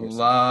 7-inch around here.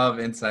 Love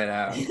Inside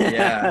Out.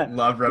 Yeah.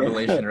 Love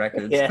Revelation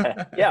Records.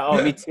 Yeah.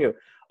 Oh, me too.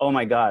 Oh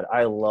my God.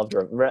 I loved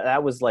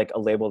that. Was like a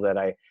label that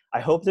I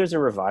hope there's a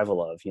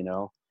revival of,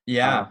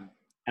 Yeah.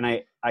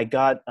 And I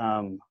got,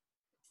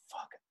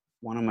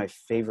 one of my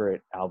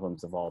favorite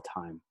albums of all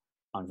time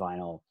on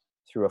vinyl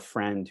through a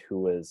friend who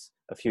was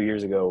a few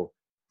years ago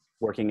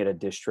working at a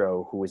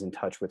distro who was in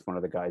touch with one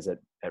of the guys at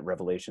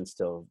Revelation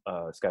still,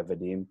 Scott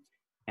Vadim.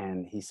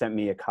 And he sent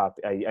me a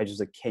copy. I just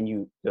like,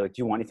 they're like,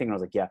 do you want anything? And I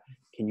was like, yeah.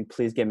 Can you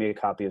please get me a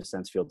copy of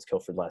Sensfield's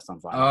Kilford Last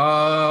on vinyl?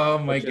 Oh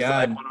my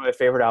God. Like one of my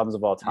favorite albums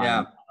of all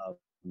time.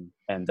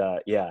 Yeah. And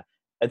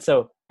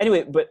so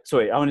anyway,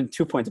 I wanted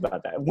 2 points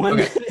about that. One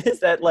is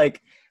that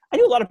like, I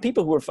knew a lot of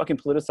people who were fucking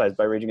politicized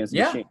by Rage Against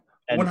the Machine.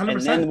 And 100%.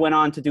 And then went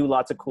on to do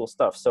lots of cool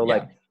stuff. So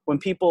like when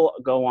people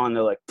go on,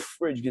 they're like,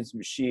 Rage Against the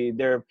Machine,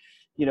 they're,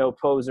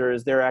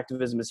 posers, their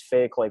activism is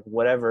fake, like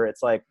whatever.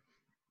 It's like,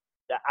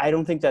 I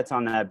don't think that's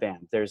on that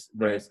band. There's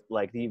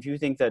like, if you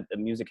think that the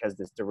music has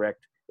this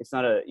direct,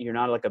 you're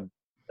not like a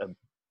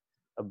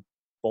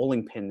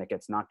bowling pin that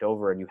gets knocked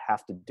over and you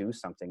have to do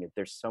something.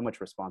 There's so much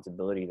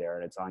responsibility there,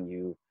 and it's on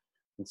you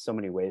in so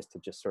many ways to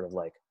just sort of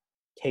like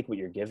take what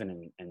you're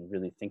given and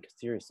really think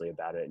seriously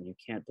about it. And you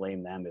can't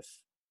blame them if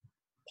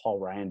Paul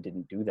Ryan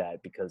didn't do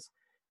that, because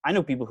I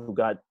know people who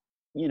got,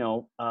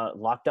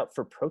 locked up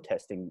for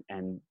protesting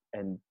and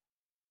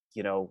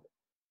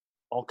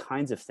all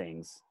kinds of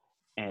things.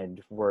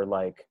 And were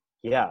like,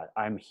 yeah,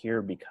 I'm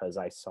here because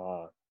I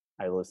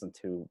listened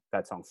to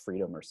that song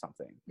Freedom or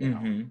something.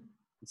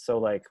 So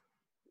like,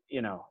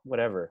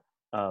 whatever.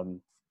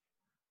 The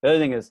other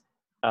thing is,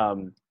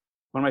 one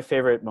of my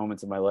favorite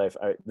moments of my life,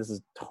 this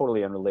is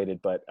totally unrelated,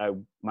 but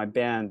my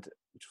band,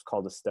 which was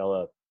called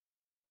Estella,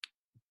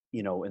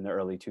 in the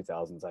early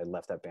 2000s, I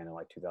left that band in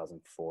like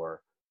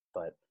 2004,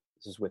 but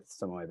this is with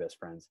some of my best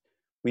friends.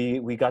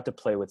 We got to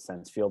play with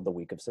Sensefield the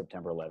week of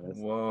September 11th.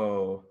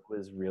 Whoa. It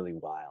was really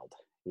wild.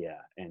 Yeah.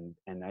 And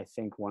I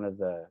think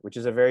which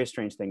is a very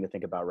strange thing to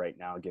think about right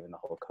now, given the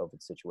whole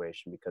COVID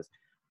situation, because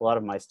a lot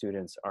of my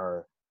students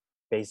are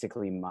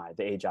basically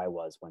the age I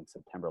was when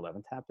September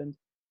 11th happened.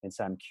 And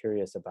so I'm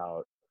curious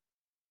about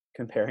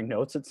comparing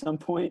notes at some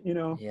point,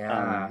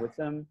 with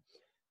them.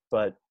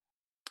 But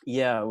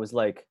yeah, it was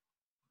like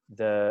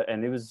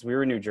we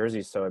were in New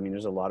Jersey, so I mean,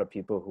 there's a lot of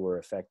people who were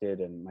affected,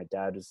 and my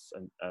dad's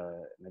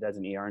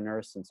an ER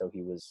nurse, and so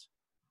he was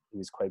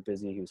quite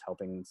busy. He was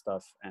helping and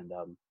stuff, and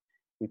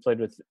we played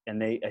with,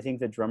 and I think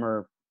the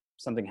drummer,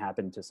 something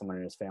happened to someone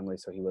in his family,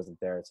 so he wasn't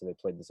there. So they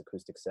played this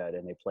acoustic set,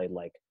 and they played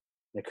like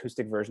an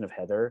acoustic version of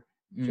Heather,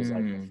 which is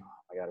like, oh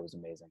my God, it was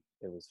amazing.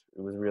 It was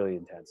really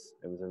intense.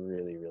 It was a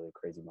really, really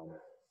crazy moment.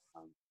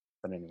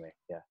 But anyway,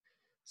 yeah.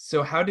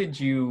 So how did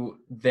you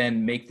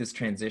then make this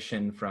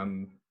transition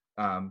from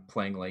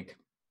playing like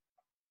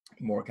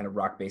more kind of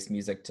rock-based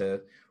music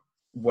to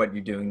what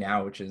you're doing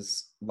now, which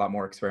is a lot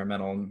more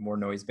experimental and more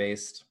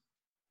noise-based?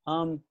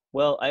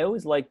 Well, I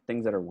always liked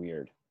things that are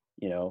weird,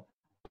 you know,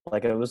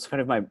 like it was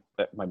kind of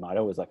my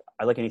motto was like,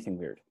 I like anything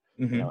weird,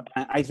 you know.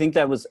 And I think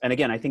that was, and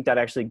again, I think that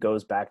actually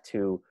goes back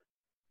to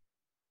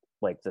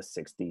like the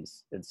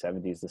 60s and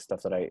 70s, the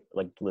stuff that I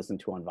like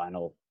listened to on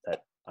vinyl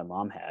that my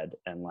mom had.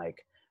 And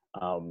like,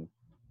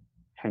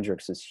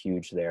 Hendrix is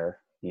huge there,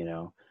 you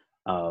know,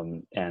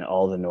 and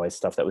all the noise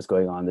stuff that was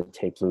going on, the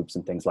tape loops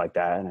and things like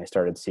that. And I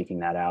started seeking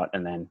that out.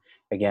 And then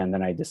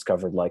I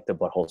discovered like the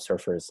Butthole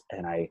Surfers,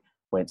 and I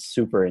went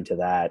super into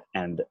that.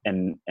 And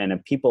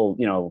people,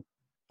 you know,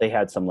 they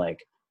had some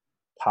like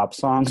pop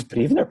songs, but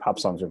even their pop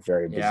songs were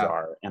very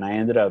bizarre. And I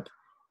ended up,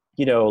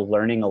 you know,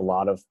 learning a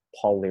lot of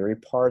Paul Leary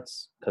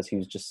parts because he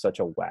was just such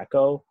a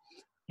wacko.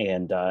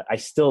 And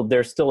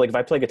there's still like, if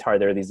I play guitar,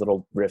 there are these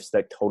little riffs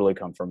that totally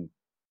come from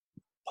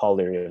Paul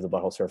Leary of the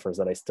Butthole Surfers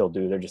that I still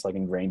do. They're just like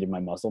ingrained in my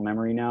muscle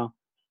memory now.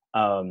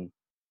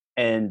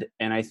 And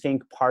I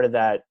think part of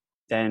that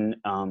then,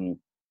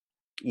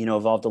 you know,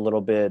 evolved a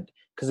little bit,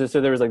 because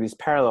so there was like these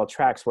parallel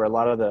tracks where a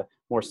lot of the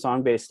more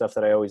song-based stuff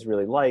that I always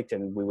really liked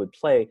and we would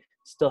play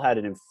still had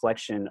an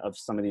inflection of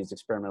some of these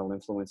experimental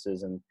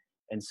influences.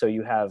 And so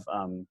you have,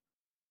 one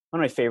of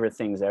my favorite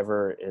things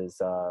ever is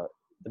the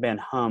band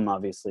Hum,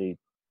 obviously,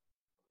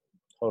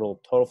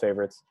 total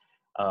favorites.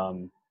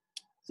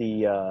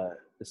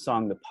 The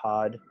song "The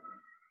Pod"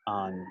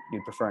 on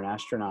 "You'd Prefer an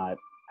Astronaut"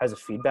 has a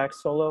feedback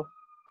solo,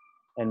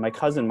 and my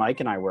cousin Mike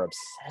and I were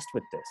obsessed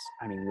with this.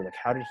 I mean, we were like,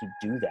 how did he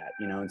do that,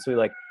 you know? And so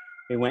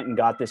we went and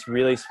got this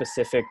really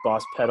specific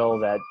Boss pedal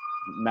that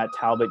Matt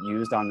Talbot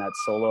used on that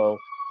solo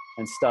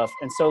and stuff.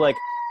 And so like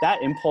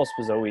that impulse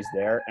was always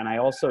there. And I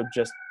also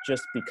just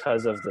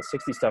because of the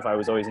 60s stuff, I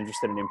was always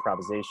interested in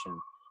improvisation,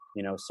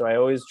 you know? So I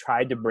always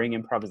tried to bring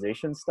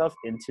improvisation stuff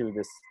into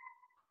this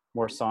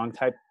more song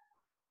type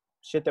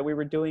shit that we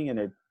were doing. And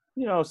it,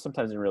 you know,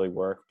 sometimes didn't really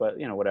work, but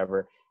you know,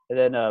 whatever. And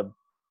then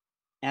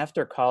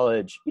after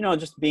college, you know,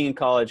 just being in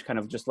college, kind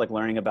of just like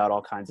learning about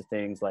all kinds of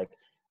things, like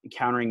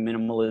encountering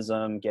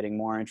minimalism, getting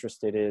more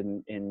interested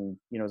in, you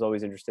know, I was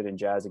always interested in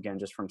jazz again,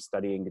 just from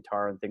studying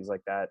guitar and things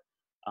like that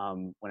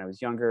when I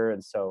was younger.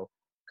 And so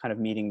kind of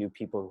meeting new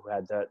people who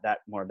had that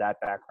more of that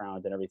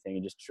background and everything,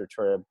 and just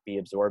try to be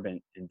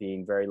absorbent and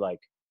being very like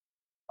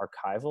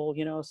archival,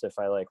 you know. So if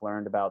I like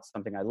learned about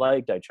something I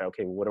liked, I'd try,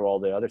 okay, what are all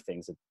the other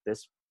things that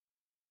this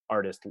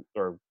artist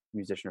or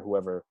musician or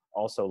whoever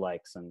also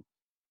likes? And,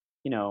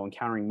 you know,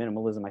 encountering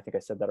minimalism, I think I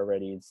said that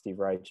already, and Steve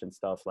Reich and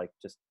stuff, like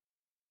just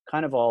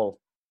kind of all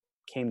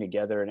came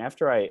together. And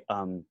after I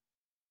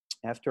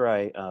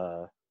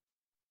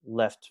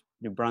left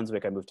New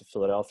Brunswick, I moved to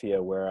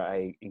Philadelphia, where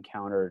I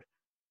encountered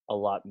a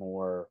lot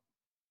more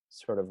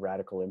sort of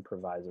radical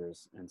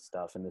improvisers and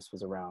stuff. And this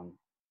was around,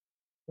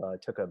 I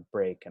took a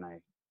break and I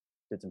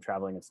did some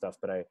traveling and stuff,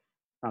 but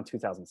around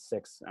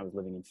 2006, I was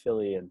living in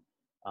Philly, and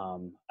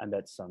I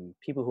met some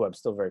people who I'm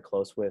still very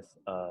close with.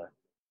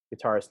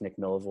 Guitarist Nick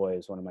Millivoy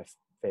is one of my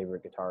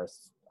favorite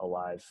guitarists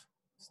alive,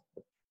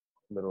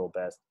 literal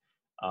best.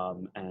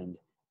 And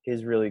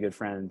his really good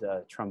friend,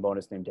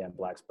 trombonist named Dan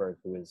Blacksburg,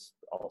 who is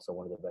also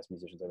one of the best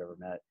musicians I've ever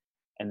met.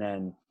 And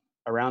then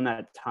around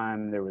that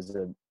time, there was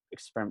a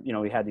experiment, you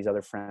know, we had these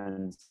other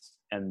friends,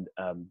 and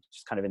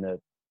just kind of in the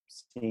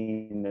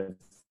scene of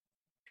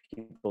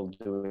people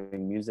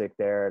doing music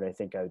there. And I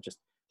think I just,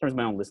 in terms of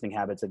my own listening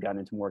habits, had gotten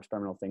into more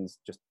experimental things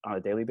just on a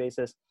daily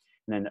basis.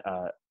 And then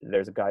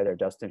there's a guy there,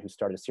 Dustin, who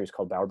started a series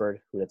called Bowerbird,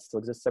 who that still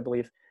exists, I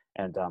believe.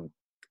 And,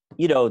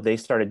 you know, they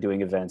started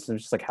doing events, and it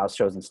was just like house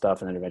shows and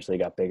stuff. And then eventually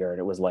it got bigger, and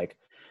it was like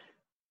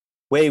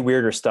way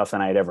weirder stuff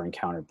than I had ever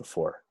encountered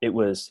before. It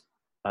was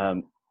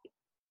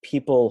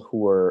people who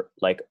were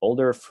like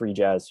older free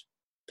jazz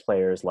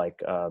players,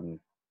 like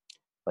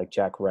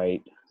Jack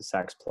Wright, the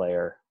sax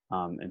player,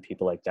 and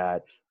people like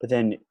that. But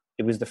then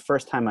it was the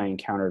first time I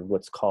encountered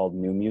what's called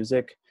new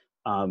music,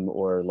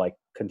 or like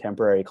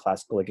contemporary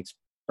classical, like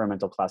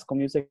experimental classical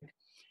music.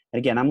 And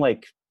again, I'm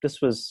like,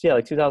 this was,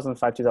 like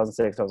 2005,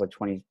 2006, I was like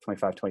 20,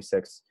 25,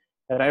 26.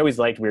 And I always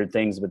liked weird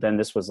things, but then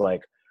this was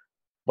like,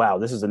 wow,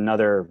 this is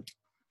another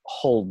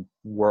whole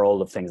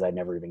world of things I'd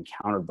never even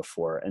encountered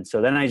before. And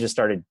so then I just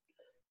started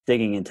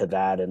digging into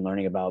that and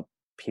learning about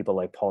people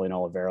like Pauline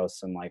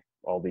Oliveros and like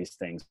all these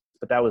things.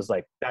 But that was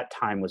like, that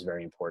time was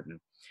very important.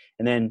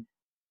 And then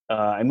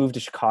I moved to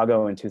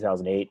Chicago in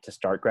 2008 to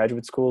start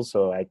graduate school.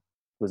 So I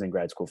was in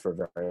grad school for a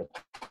very long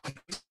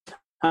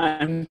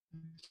time.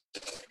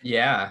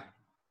 Yeah.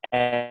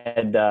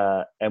 And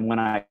when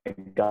I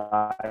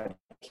got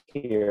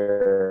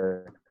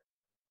here,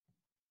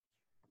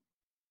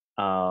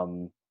 a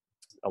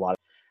lot of,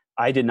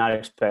 I did not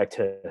expect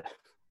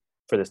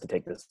for this to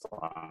take this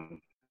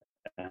long.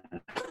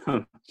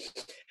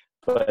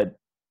 But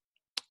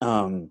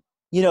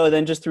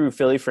then just through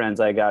Philly friends,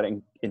 I got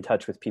in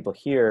touch with people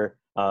here,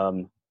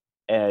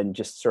 and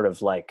just sort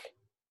of like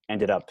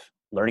ended up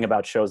learning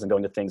about shows and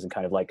going to things and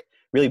kind of like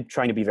really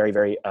trying to be very,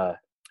 very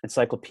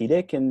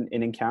encyclopedic in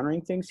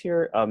encountering things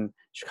here.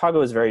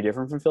 Chicago is very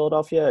different from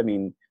Philadelphia. I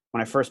mean,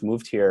 when I first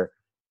moved here,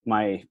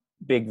 my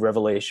big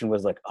revelation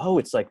was like, oh,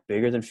 it's like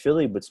bigger than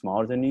Philly, but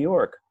smaller than New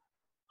York.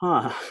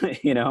 Huh.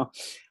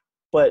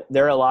 But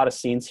there are a lot of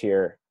scenes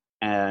here,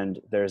 and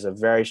there's a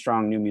very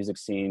strong new music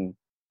scene.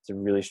 It's a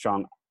really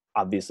strong,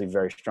 obviously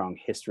very strong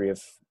history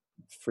of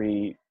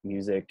free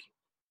music,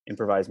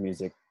 improvised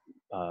music,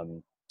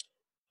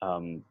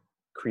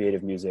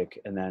 creative music.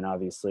 And then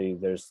obviously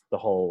there's the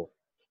whole,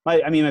 my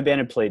band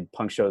had played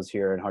punk shows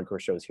here and hardcore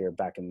shows here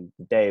back in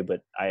the day,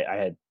 but I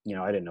had,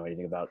 I didn't know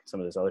anything about some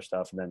of this other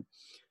stuff. And then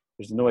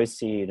there's the noise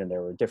scene, and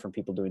there were different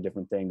people doing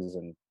different things.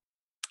 And,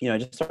 I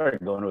just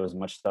started going to as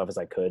much stuff as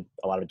I could,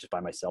 a lot of it just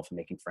by myself and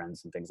making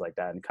friends and things like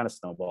that, and kind of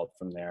snowballed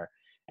from there.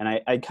 And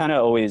I kind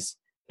of always,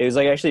 it was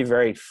like actually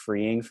very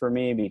freeing for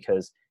me,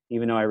 because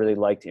even though I really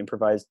liked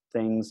improvised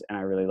things and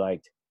I really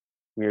liked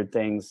weird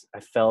things,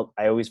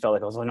 I always felt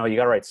like I was like, no, you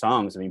got to write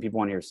songs. I mean, people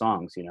want to hear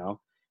songs, And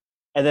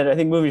then I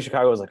think moving to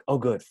Chicago was like, oh,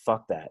 good,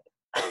 fuck that.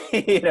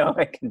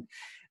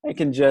 I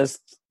can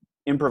just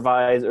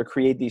improvise or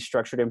create these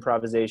structured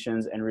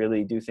improvisations and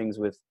really do things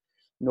with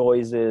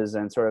noises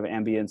and sort of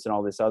ambience and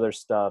all this other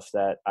stuff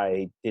that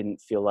I didn't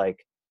feel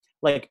like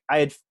I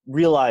had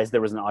realized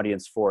there was an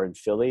audience for in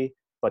Philly,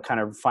 but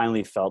kind of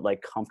finally felt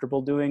like comfortable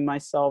doing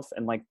myself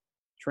and like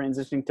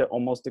transitioning to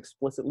almost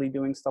explicitly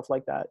doing stuff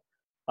like that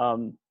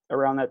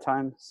around that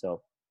time.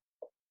 So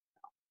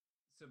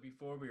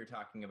before we were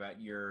talking about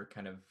your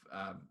kind of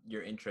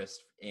your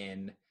interest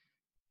in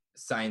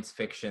science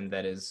fiction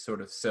that is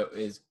sort of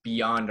is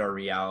beyond our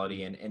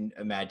reality and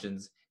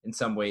imagines in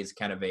some ways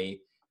kind of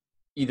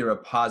either a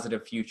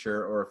positive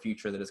future or a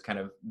future that is kind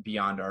of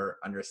beyond our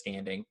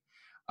understanding.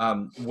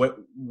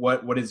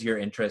 What is your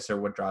interest, or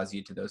what draws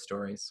you to those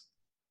stories?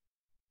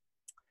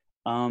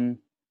 I'm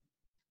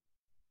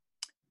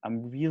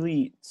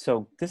really,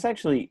 so this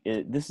actually,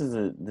 this is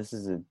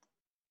an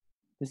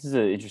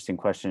interesting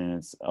question, and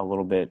it's a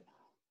little bit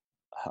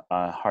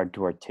hard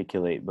to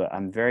articulate, but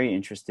I'm very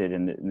interested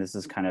in, and this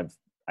is kind of,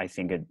 I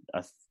think,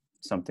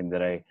 something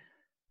that I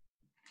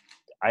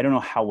don't know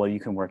how well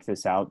you can work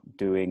this out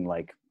doing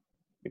like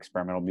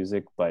experimental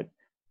music, but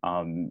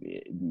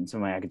in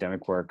some of my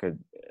academic work,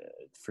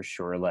 for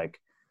sure, like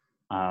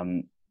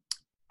I'm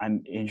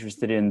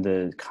interested in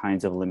the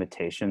kinds of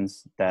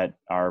limitations that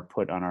are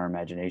put on our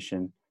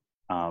imagination,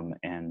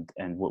 and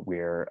what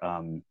we're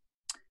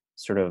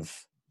sort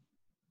of,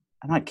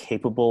 I'm not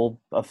capable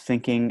of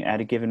thinking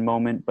at a given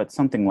moment, but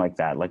something like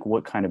that. Like,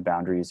 what kind of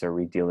boundaries are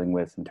we dealing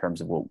with in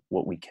terms of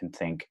what we can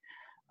think,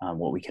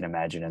 what we can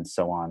imagine, and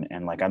so on.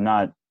 And like, I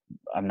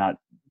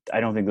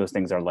don't think those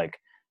things are like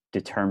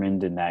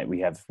determined and that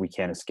we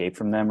can't escape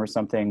from them or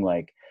something,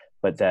 like,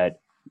 but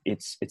that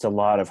it's a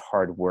lot of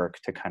hard work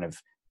to kind of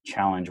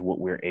challenge what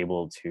we're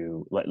able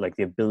to, like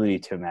the ability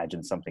to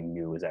imagine something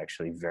new is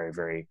actually very,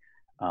 very,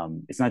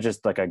 it's not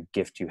just like a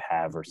gift you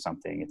have or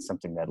something. It's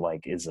something that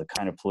like is a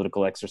kind of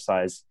political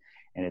exercise,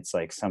 and it's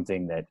like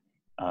something that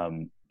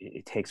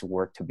it takes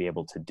work to be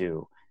able to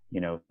do,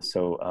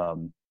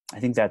 so I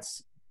think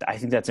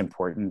that's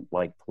important,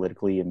 like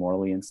politically and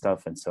morally and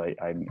stuff. And so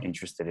I'm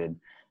interested in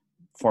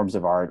forms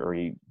of art or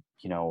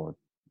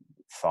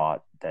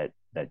thought that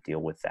deal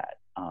with that.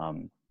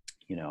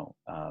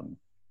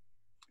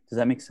 Does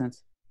that make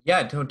sense?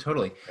 Yeah,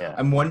 totally. Yeah.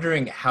 I'm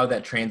wondering how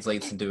that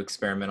translates into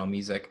experimental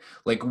music.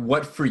 Like,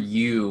 what for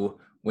you,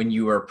 when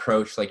you were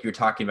approached, like you were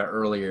talking about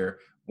earlier,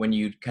 when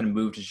you kind of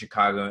moved to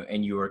Chicago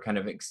and you were kind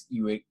of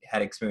you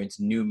had experienced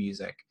new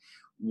music,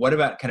 what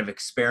about kind of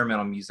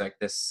experimental music,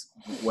 this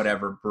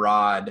whatever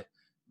broad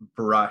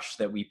brush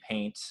that we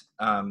paint,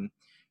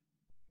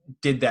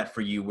 did that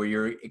for you, where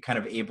you're kind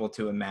of able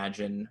to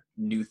imagine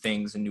new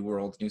things and new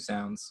worlds, new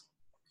sounds?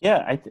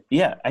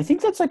 Yeah, I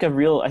think that's like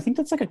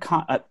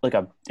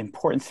a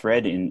important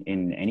thread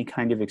in any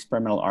kind of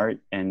experimental art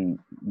and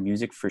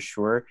music, for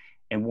sure.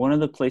 And one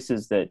of the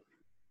places that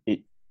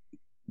it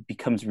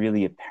becomes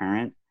really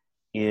apparent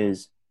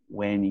is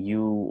when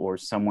you or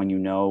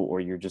someone or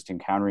you're just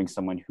encountering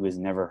someone who has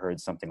never heard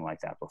something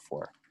like that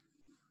before.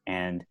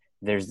 And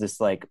there's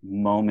this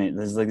moment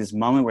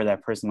where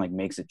that person like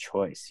makes a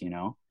choice,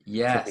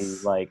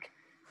 Yes.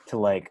 To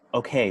be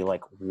okay,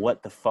 like,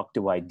 what the fuck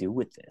do I do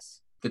with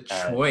this? The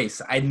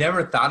choice. I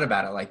never thought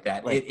about it like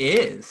that. It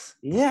is.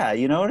 Yeah,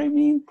 you know what I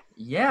mean?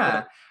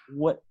 Yeah.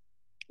 What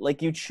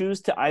you choose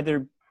to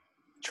either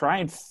try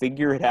and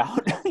figure it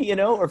out,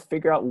 or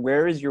figure out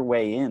where is your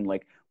way in.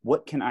 Like,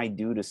 what can I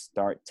do to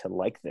start to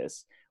like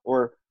this?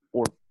 Or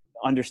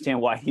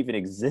understand why it even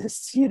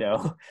exists,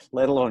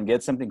 let alone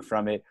get something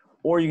from it.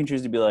 Or you can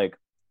choose to be like,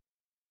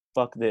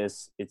 fuck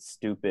this, it's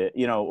stupid,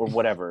 you know, or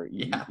whatever.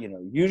 Yeah. You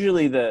know,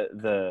 usually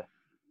the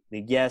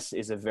yes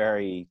is a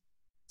very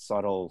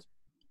subtle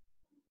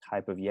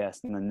type of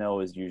yes, and the no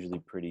is usually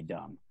pretty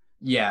dumb.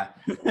 Yeah.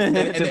 To And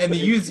put the it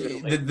use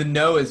crudely. the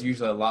no is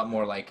usually a lot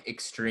more like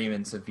extreme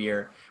and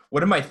severe.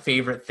 One of my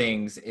favorite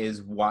things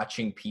is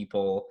watching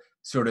people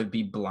sort of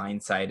be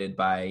blindsided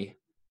by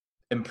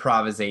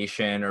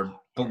improvisation or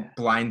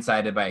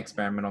blindsided by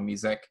experimental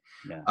music.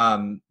 Yeah.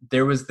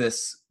 There was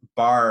this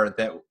bar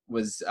that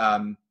was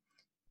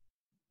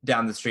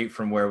down the street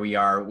from where we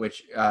are,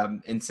 which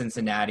in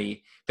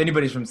Cincinnati, if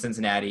anybody's from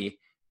Cincinnati,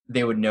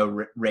 they would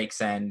know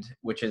Rake's End,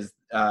 which is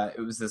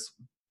it was this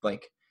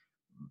like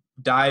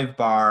dive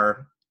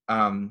bar,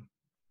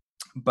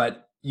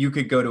 but you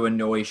could go to a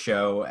noise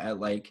show at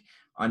like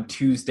on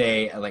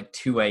Tuesday at like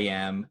 2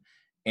 a.m.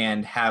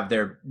 and have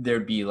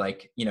there'd be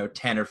like, you know,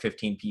 10 or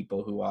 15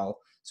 people who all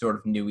sort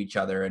of knew each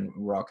other and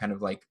were all kind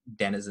of like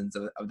denizens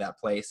of that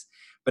place.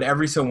 But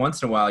every so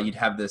once in a while you'd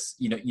have this,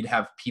 you know, you'd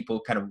have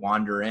people kind of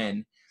wander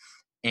in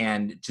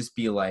and just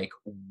be like,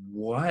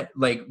 what?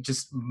 Like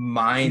just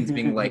minds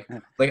being like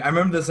I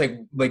remember this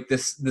like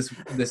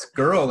this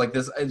girl, like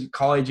this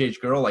college age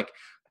girl, like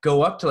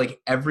go up to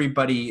like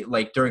everybody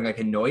like during like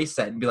a noise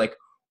set and be like,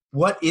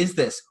 what is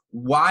this?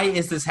 Why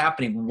is this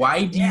happening?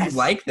 Why do you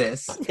like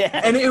this?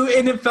 Yes. And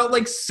it felt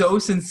like so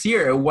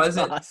sincere. It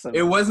wasn't Awesome.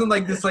 it wasn't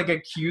like this like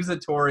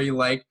accusatory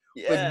like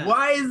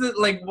why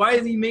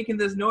is he making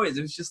this noise?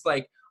 It was just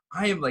like,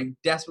 I am like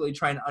desperately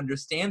trying to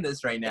understand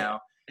this right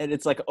now. And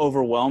it's like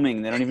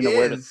overwhelming. They don't even know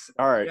where to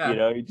start. You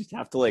know, you just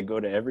have to like go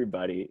to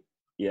everybody.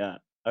 Yeah.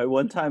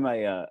 One time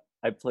I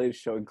played a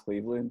show in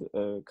Cleveland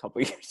a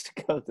couple years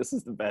ago. This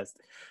is the best.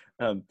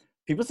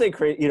 People say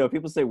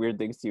people say weird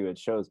things to you at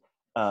shows.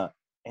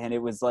 And it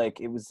was where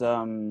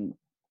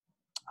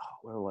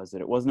was it?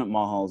 It wasn't at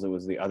Mulhall's. It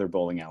was the other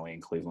bowling alley in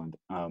Cleveland.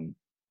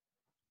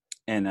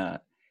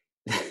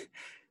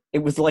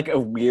 It was like a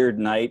weird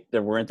night.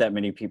 There weren't that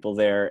many people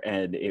there.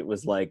 And it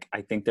was like, I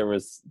think there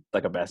was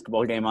like a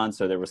basketball game on.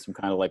 So there was some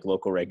kind of like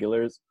local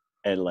regulars.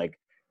 And like,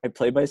 I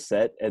played my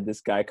set and this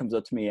guy comes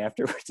up to me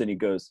afterwards and he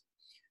goes,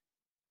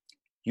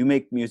 you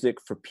make music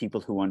for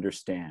people who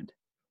understand,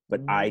 but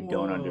I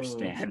don't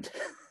understand.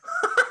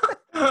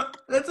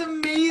 That's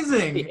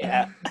amazing.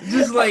 Yeah.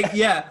 Just like,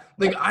 yeah,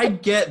 like I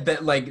get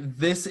that like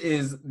this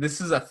is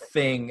a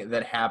thing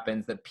that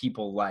happens that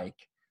people like.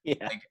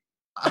 Yeah.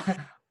 Like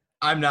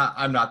I'm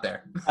not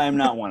there. I'm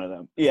not one of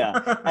them.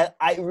 Yeah.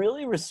 I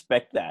really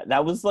respect that.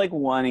 That was like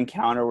one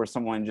encounter where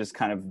someone just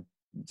kind of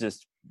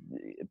just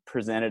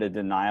presented a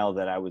denial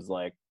that I was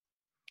like,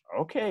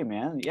 okay,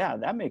 man. Yeah,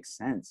 that makes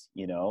sense.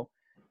 You know,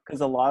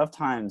 because a lot of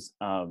times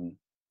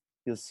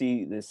you'll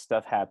see this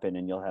stuff happen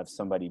and you'll have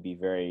somebody be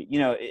very, you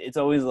know, it's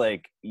always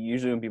like,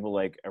 usually when people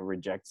like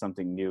reject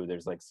something new,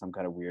 there's like some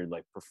kind of weird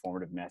like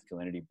performative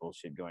masculinity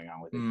bullshit going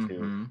on with it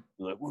too.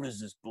 You're like, what is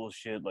this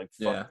bullshit? Like,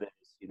 fuck this,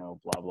 you know,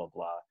 blah, blah,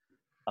 blah.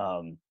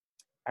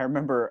 I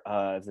remember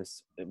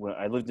when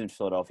I lived in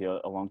Philadelphia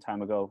a long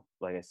time ago,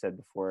 like I said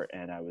before,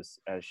 and I was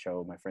at a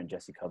show, my friend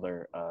Jesse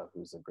Cudler,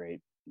 who's a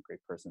great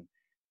person,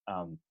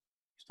 was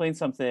playing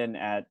something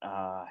at,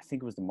 I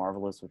think it was the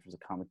Marvelous, which was a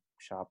comic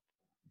shop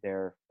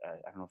there.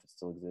 I don't know if it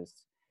still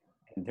exists.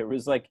 And there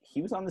was like,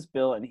 he was on this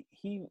bill and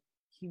he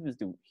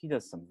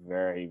does some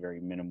very, very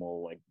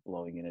minimal, like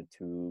blowing in a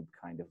tube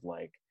kind of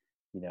like,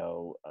 you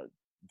know,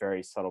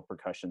 very subtle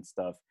percussion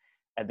stuff.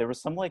 And there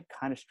was some like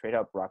kind of straight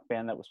up rock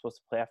band that was supposed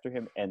to play after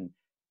him. And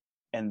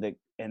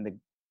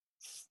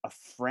a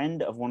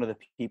friend of one of the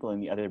people in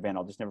the other band,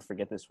 I'll just never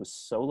forget this, was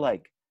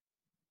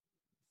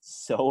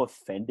so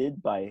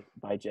offended by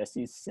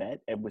Jesse's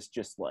set and was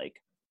just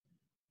like,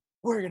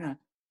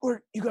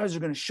 you guys are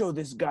gonna show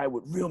this guy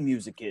what real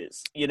music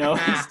is, you know,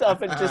 and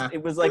stuff. And just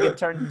it was like it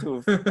turned into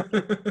a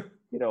fucking,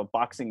 you know,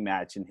 boxing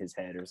match in his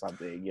head or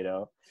something, you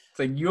know. It's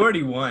like you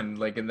already won,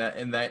 like in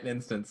that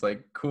instance,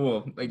 like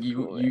cool, like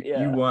you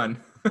won.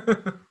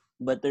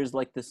 But there's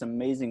like this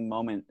amazing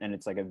moment, and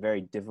it's like a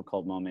very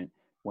difficult moment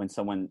when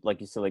someone,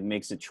 like you said, like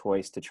makes a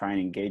choice to try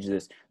and engage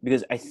this,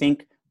 because I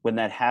think when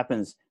that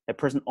happens, that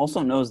person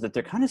also knows that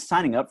they're kind of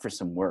signing up for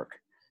some work.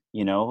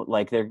 You know,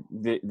 like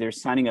they're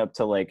signing up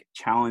to like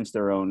challenge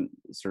their own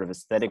sort of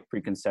aesthetic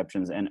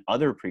preconceptions and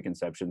other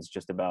preconceptions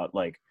just about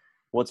like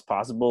what's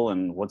possible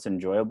and what's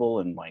enjoyable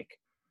and like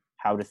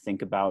how to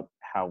think about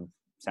how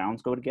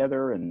sounds go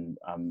together and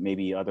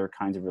maybe other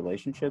kinds of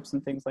relationships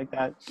and things like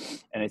that.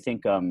 And I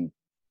think, you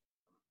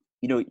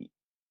know,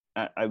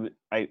 I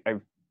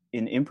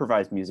in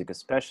improvised music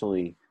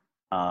especially,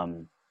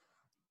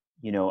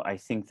 you know, I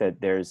think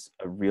that there's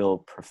a real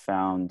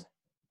profound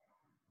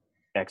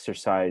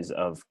exercise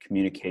of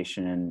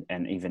communication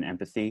and even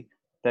empathy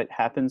that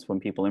happens when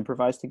people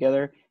improvise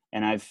together.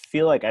 And I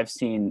feel like I've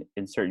seen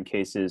in certain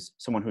cases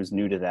someone who's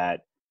new to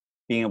that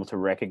being able to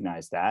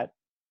recognize that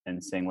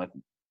and saying like,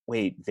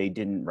 wait, they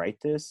didn't write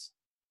this?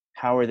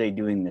 How are they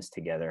doing this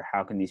together?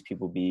 How can these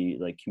people be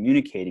like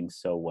communicating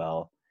so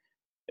well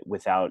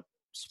without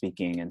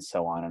speaking and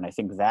so on? And I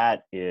think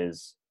that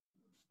is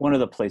one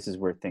of the places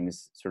where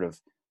things sort of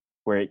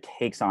where it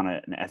takes on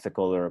an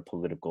ethical or a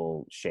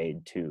political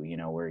shade too, you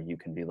know, where you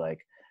can be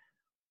like,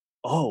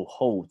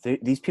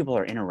 these people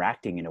are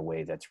interacting in a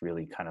way that's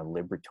really kind of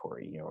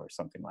liberatory, you know, or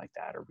something like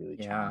that, or really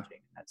Yeah.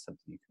 challenging. That's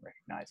something you can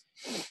recognize,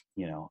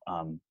 you know.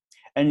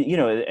 And you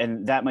know,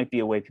 and that might be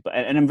a way people.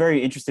 And I'm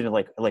very interested in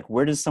like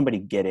where does somebody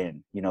get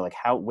in? You know, like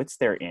what's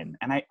their in?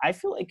 And I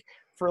feel like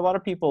for a lot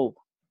of people,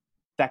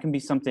 that can be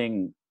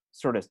something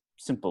sort of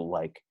simple,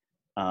 like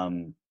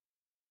a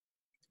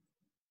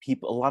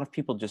lot of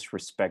people just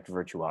respect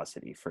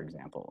virtuosity, for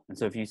example. And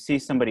so if you see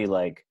somebody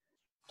like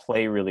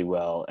play really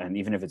well, and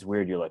even if it's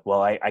weird, you're like,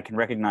 well, I can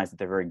recognize that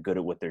they're very good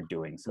at what they're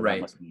doing, so Right.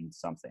 that must mean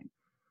something,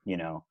 you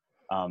know.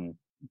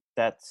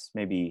 That's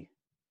maybe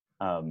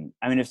I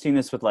mean, I've seen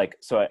this with like,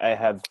 so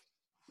I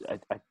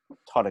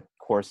taught a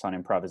course on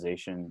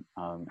improvisation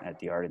at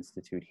the Art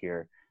Institute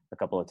here a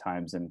couple of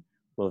times, and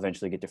we'll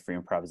eventually get to free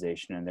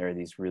improvisation. And there are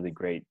these really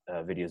great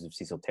videos of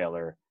Cecil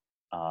Taylor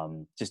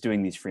just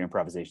doing these free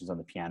improvisations on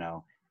the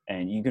piano.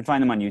 And you can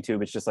find them on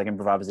YouTube. It's just like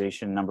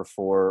improvisation number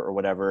 4 or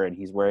whatever. And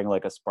he's wearing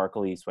like a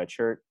sparkly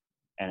sweatshirt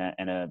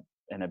and a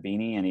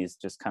beanie, and he's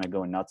just kind of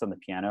going nuts on the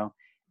piano.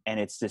 And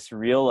it's this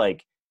real,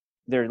 like,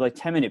 they're like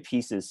 10-minute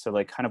pieces. So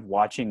like kind of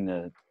watching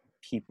the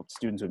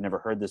students who've never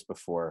heard this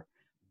before,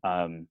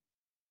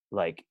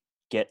 like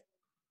get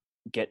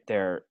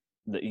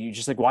you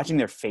just like watching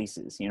their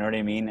faces, you know what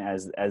I mean?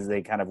 As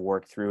they kind of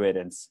work through it,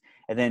 and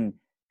then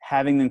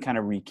having them kind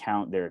of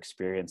recount their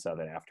experience of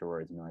it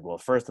afterwards, and like, well,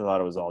 first I thought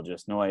it was all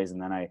just noise,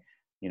 and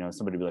then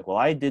somebody would be like, well,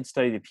 I did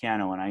study the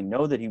piano and I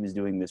know that he was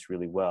doing this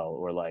really well,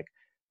 or like,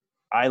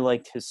 I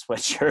liked his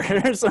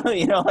sweatshirt or something,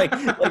 you know, like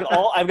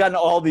I've gotten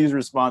all these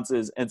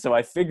responses. And so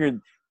I figured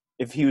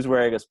if he was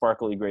wearing a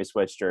sparkly gray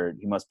sweatshirt,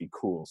 he must be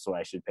cool, so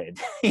I should pay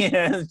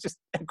attention. It's just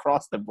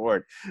across the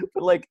board.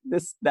 But like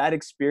that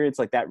experience,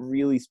 like that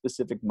really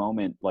specific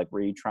moment, like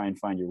where you try and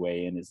find your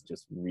way in, is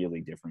just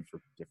really different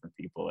for different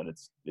people. And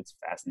it's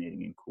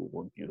fascinating and cool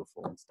and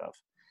beautiful and stuff.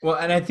 Well,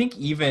 and I think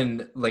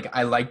even like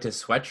I liked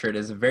his sweatshirt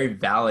is a very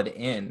valid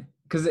in,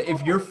 because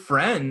if your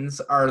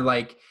friends are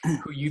like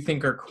who you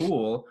think are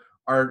cool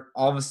are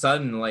all of a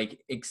sudden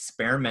like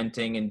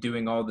experimenting and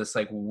doing all this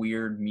like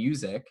weird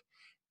music,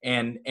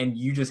 and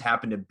you just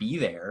happen to be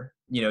there,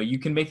 you know, you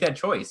can make that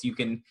choice. You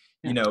can,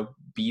 you know,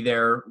 be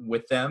there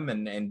with them,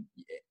 and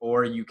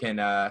or you can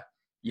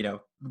you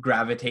know,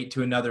 gravitate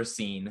to another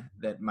scene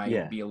that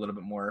might be a little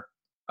bit more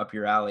up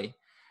your alley.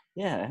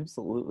 Yeah,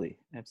 absolutely.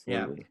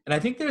 Yeah. And I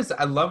think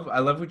I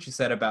love what you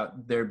said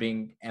about there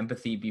being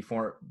empathy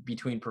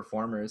between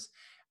performers.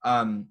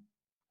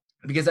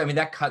 Because I mean,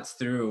 that cuts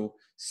through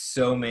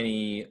so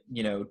many,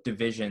 you know,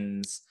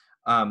 divisions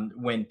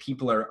when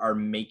people are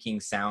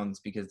making sounds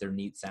because they're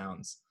neat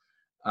sounds.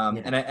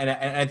 And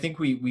I think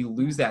we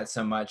lose that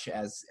so much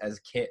as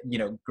kid, you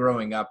know,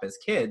 growing up as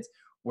kids.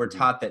 We're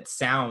taught that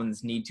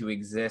sounds need to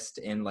exist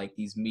in like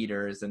these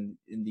meters and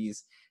in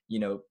these, you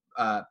know,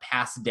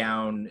 passed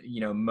down, you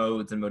know,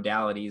 modes and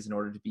modalities in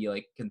order to be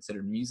like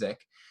considered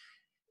music.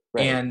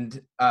 Right. And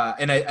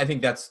I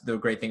think that's the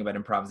great thing about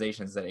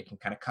improvisation, is that it can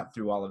kind of cut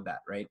through all of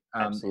that, right?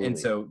 And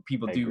so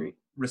people do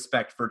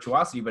respect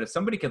virtuosity, but if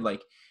somebody could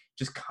like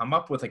just come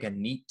up with like a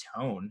neat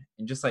tone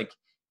and just like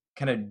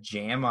kind of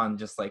jam on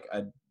just like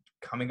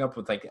coming up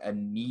with like a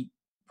neat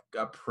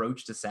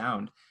approach to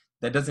sound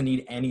that doesn't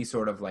need any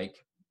sort of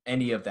like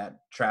any of that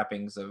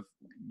trappings of,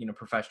 you know,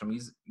 professional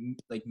music,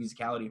 like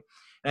musicality.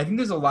 And I think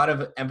there's a lot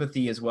of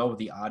empathy as well with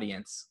the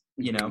audience,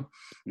 you know,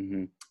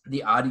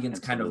 the audience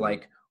kind of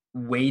like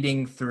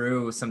wading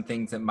through some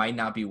things that might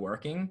not be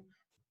working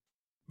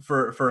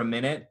for a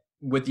minute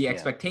with the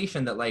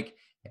expectation that like,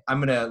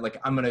 I'm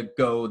gonna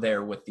go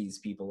there with these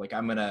people. Like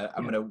I'm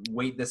gonna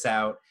wait this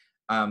out.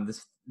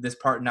 This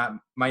part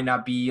might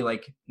not be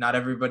like, not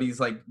everybody's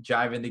like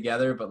jiving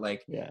together, but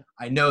like,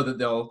 I know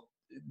that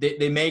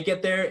they may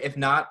get there. If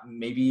not,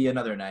 maybe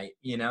another night,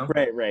 you know?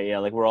 Right. Yeah.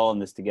 Like we're all in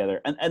this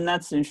together. And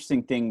that's the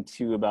interesting thing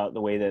too about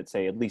the way that,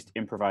 say, at least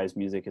improvised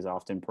music is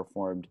often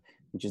performed,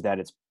 which is that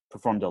it's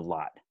performed a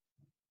lot,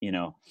 you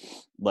know,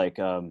 like,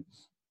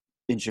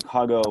 in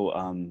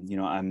Chicago, you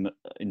know, I'm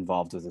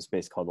involved with a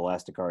space called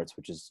Elastic Arts,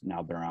 which has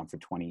now been around for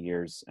 20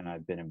 years. And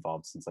I've been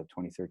involved since like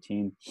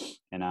 2013.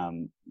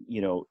 And,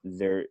 you know,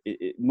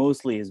 it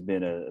mostly has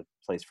been a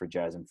place for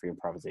jazz and free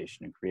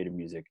improvisation and creative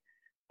music.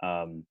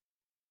 And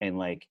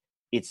like,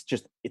 it's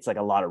like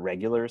a lot of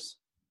regulars,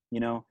 you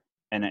know,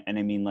 and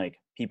I mean, like,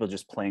 people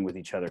just playing with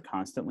each other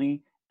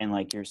constantly. And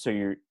like,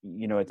 you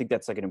know, I think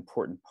that's like an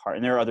important part.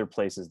 And there are other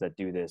places that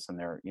do this, and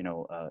they're, you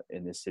know,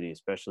 in this city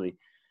especially,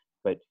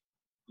 but,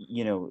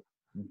 you know,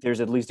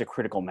 there's at least a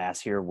critical mass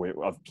here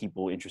of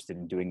people interested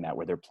in doing that,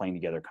 where they're playing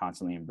together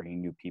constantly and bringing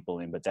new people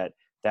in. But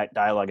that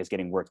dialogue is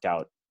getting worked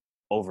out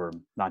over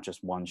not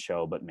just one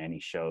show, but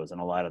many shows.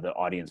 And a lot of the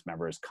audience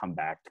members come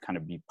back to kind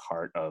of be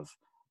part of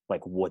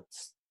like,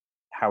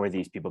 how are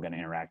these people going to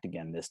interact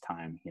again this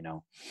time, you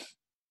know?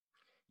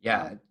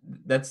 Yeah,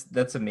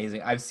 that's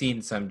amazing. I've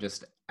seen some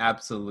just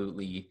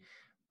absolutely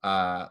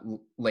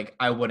like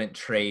I wouldn't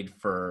trade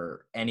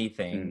for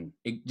anything.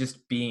 It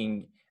just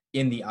being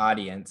in the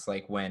audience,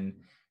 like when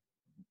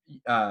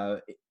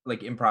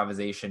like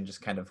improvisation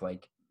just kind of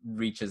like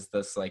reaches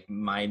this like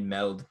mind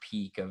meld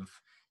peak of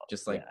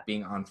just like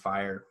being on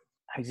fire.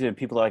 I see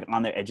people are like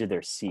on the edge of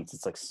their seats.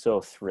 It's like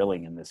so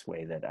thrilling in this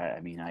way that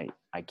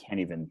I can't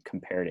even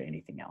compare to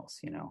anything else,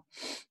 you know?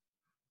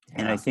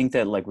 And I think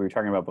that, like we were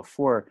talking about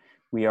before,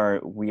 we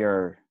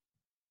are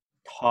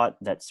taught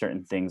that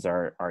certain things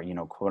are, you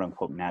know, quote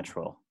unquote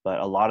natural, but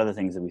a lot of the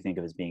things that we think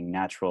of as being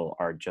natural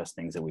are just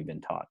things that we've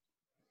been taught.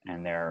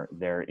 And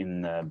they're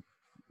in the,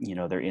 you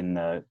know, they're in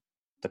the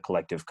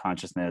collective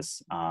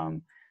consciousness.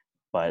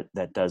 But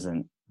that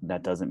doesn't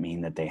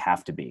mean that they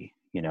have to be,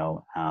 you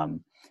know,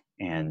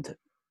 and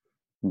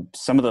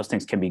some of those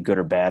things can be good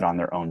or bad on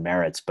their own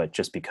merits, but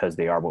just because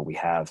they are what we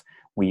have,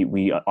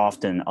 we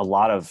often, there's a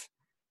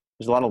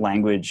lot of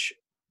language,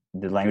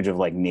 the language of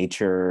like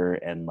nature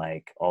and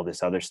like all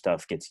this other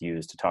stuff gets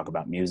used to talk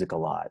about music a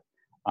lot.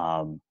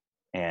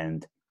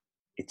 And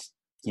it's,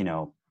 you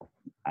know,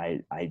 I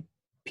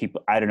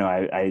don't know,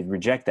 I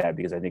reject that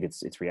because I think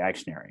it's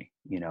reactionary,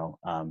 you know.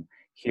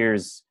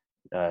 Here's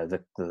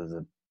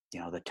the you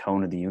know, the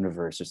tone of the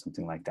universe or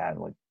something like that.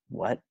 Like,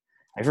 what?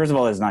 First of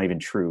all, that's not even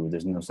true.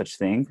 There's no such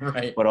thing.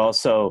 Right. But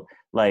also,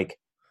 like,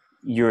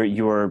 you're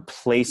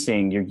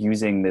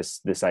using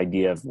this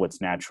idea of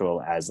what's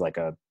natural as like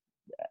to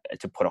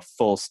put a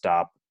full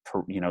stop,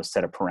 you know,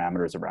 set of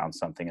parameters around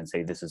something and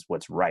say this is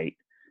what's right,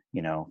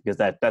 you know, because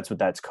that's what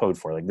that's code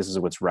for. Like, this is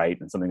what's right,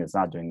 and something that's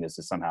not doing this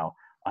is somehow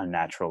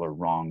unnatural or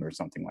wrong or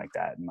something like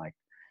that. And like,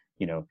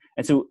 you know,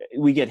 and so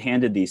we get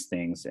handed these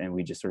things and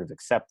we just sort of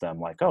accept them,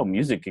 like, oh,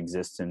 music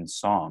exists in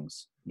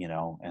songs, you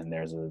know, and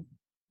there's a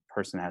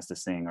person has to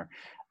sing or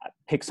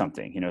pick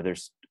something, you know,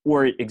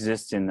 or it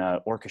exists in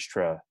the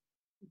orchestra,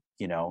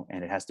 you know,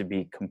 and it has to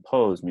be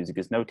composed, music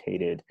is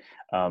notated.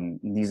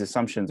 These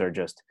assumptions are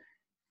just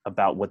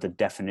about what the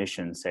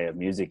definition, say, of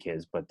music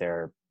is, but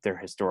they're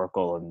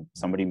historical, and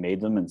somebody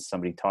made them and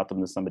somebody taught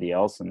them to somebody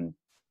else, and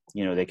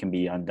you know, they can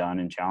be undone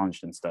and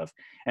challenged and stuff.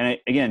 And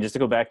again, just to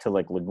go back to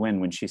like Le Guin,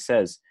 when she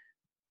says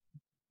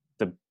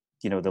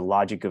you know, the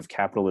logic of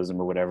capitalism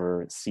or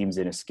whatever seems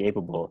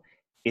inescapable,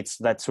 it's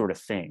that sort of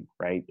thing,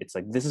 right? It's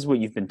like, this is what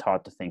you've been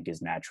taught to think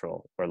is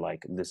natural, or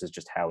like, this is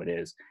just how it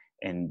is.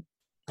 And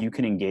you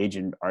can engage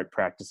in art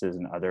practices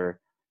and other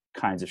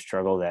kinds of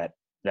struggle that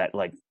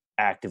like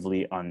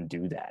actively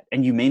undo that.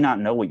 And you may not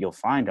know what you'll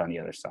find on the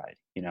other side,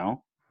 you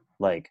know,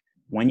 like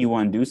when you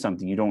undo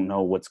something, you don't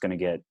know what's going to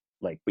get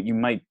like, but you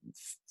might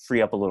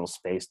free up a little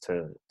space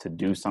to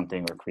do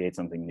something or create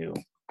something new.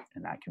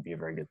 And that could be a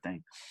very good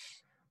thing.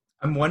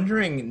 I'm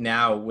wondering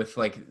now with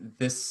like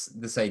this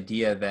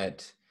idea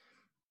that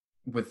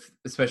with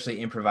especially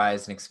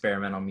improvised and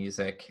experimental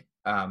music,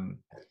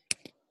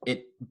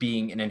 it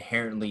being an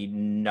inherently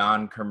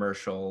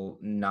non-commercial,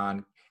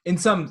 in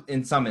some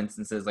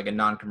instances like a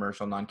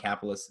non-commercial,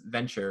 non-capitalist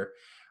venture,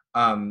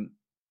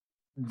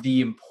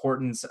 the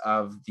importance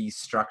of these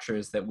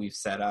structures that we've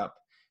set up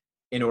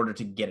in order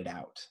to get it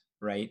out,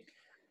 right?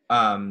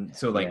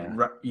 So like,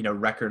 you know,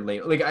 record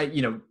label, like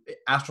you know,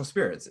 Astral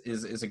Spirits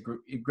is a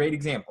great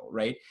example,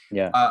 right?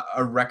 Yeah.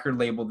 A record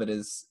label that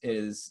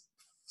is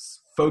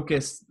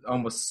focused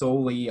almost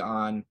solely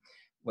on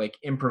like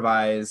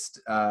improvised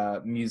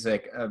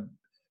music,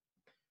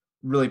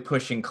 really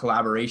pushing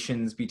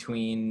collaborations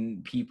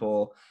between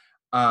people,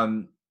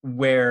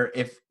 where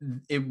if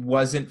it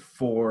wasn't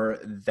for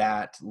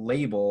that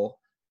label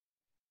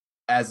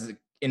as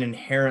an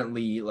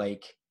inherently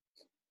like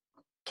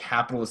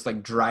capitalist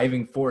like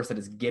driving force that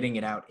is getting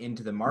it out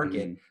into the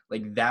market,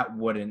 like that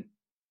wouldn't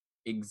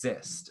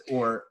exist,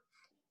 or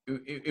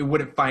it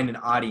wouldn't find an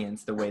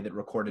audience the way that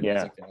recorded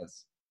music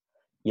does.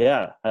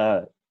 Yeah.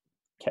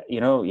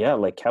 You know, yeah,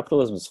 like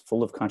capitalism is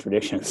full of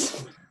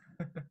contradictions.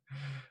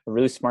 A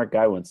really smart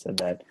guy once said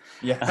that.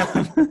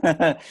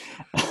 Yeah.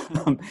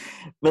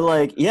 But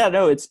like, yeah,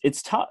 no,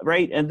 it's tough,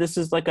 right? And this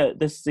is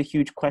a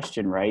huge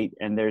question, right?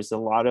 And there's a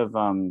lot of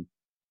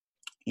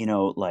you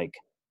know, like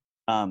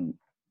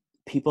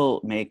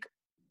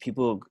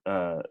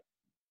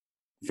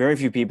very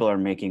few people are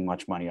making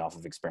much money off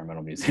of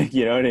experimental music.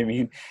 You know what I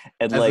mean?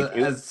 And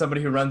as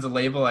somebody who runs a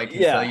label, I can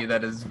tell you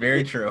that is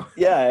very true.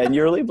 Yeah, and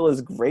your label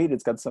is great.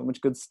 It's got so much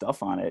good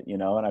stuff on it, you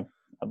know. And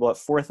I bought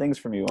 4 things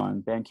from you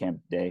on Bandcamp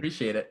Day.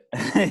 Appreciate it.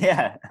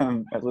 Yeah,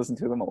 I've listened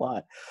to them a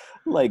lot.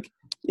 Like,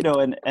 you know,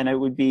 and it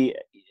would be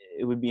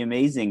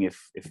amazing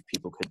if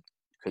people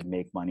could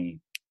make money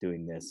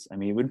doing this. I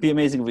mean, it would be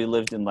amazing if we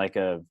lived in like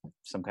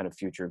some kind of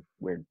future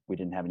where we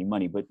didn't have any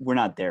money, but we're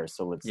not there.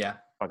 So let's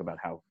talk about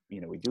how,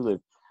 you know, we do live.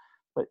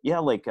 But yeah,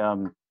 like,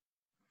 you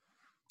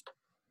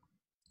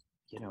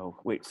know,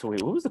 wait,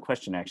 what was the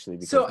question actually?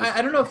 Because so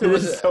I don't know if there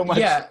was so much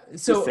to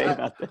say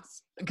about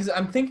this. Because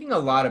I'm thinking a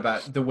lot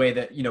about the way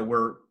that, you know,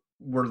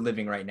 we're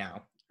living right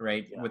now,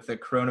 right? Yeah. With the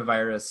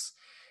coronavirus,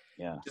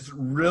 just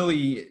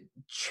really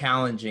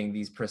challenging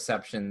these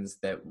perceptions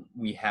that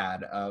we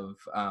had of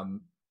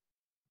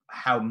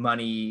how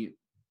money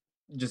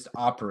just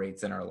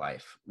operates in our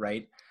life,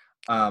 right?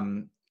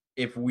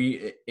 If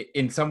we,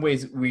 in some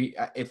ways,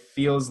 it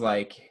feels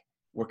like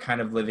we're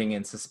kind of living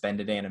in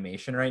suspended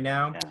animation right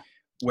now,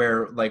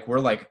 where like we're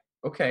like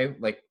okay,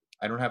 like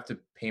I don't have to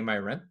pay my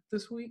rent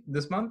this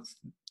month,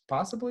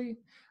 possibly.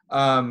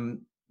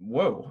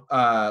 Whoa.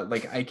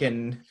 Like I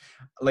can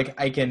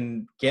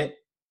get,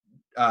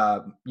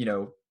 you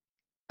know,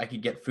 I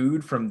could get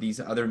food from these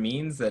other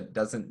means that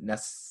doesn't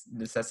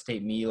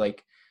necessitate me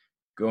like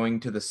going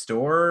to the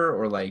store,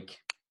 or like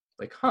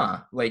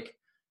how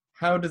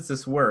does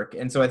this work?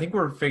 And so I think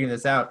we're figuring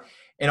this out.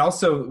 And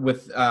also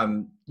with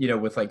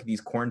with like these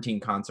quarantine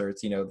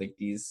concerts, like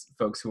these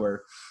folks who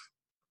are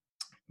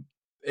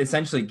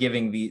essentially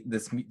giving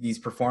these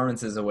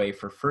performances away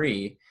for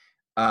free,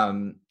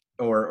 um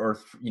or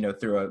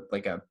through a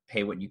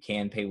pay what you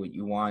can, pay what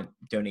you want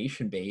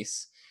donation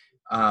base.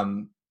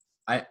 I'm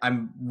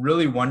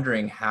really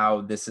wondering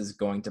how this is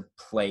going to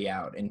play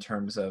out in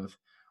terms of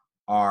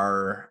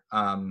our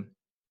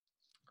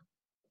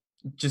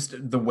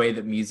just the way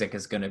that music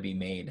is going to be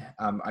made.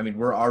 I mean,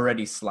 we're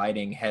already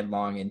sliding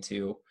headlong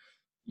into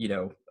you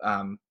know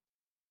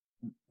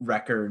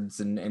records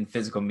and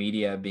physical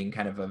media being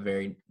kind of a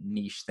very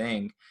niche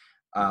thing.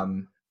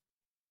 And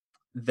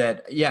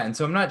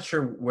so I'm not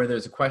sure where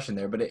there's a question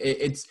there, but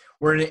it's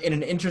we're in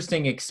an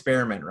interesting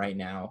experiment right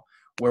now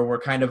where we're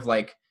kind of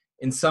like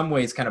in some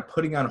ways kind of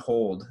putting on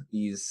hold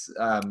these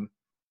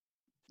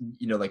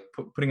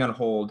putting on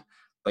hold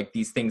like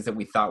these things that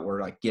we thought were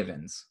like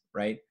givens,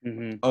 right?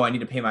 Mm-hmm. Oh, I need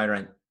to pay my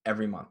rent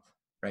every month,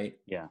 right?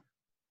 Yeah,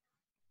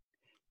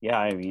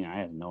 I mean, I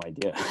have no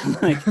idea.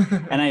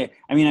 And I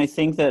mean, I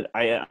think that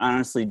I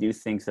honestly do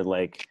think that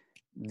like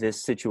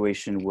this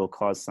situation will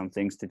cause some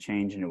things to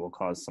change, and it will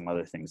cause some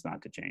other things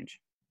not to change.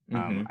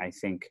 Mm-hmm. I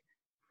think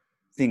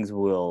things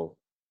will,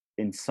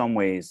 in some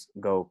ways,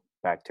 go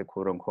back to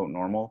quote unquote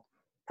normal,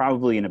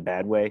 probably in a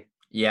bad way.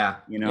 Yeah.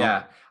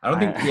 I don't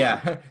think.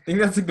 Yeah, I think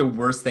that's like the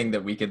worst thing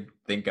that we could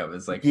think of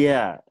is like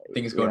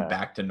things going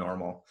back to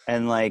normal.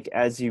 And like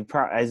as you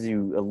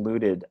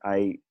alluded,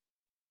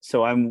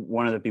 so I'm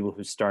one of the people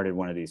who started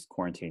one of these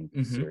quarantine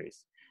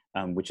series,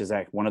 which is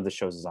one of the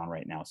shows is on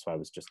right now. So I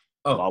was just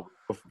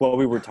while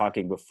we were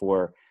talking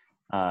before,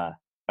 I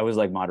was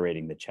like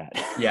moderating the chat.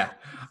 Yeah.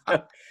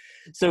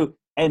 So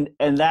and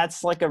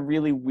that's like a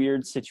really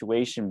weird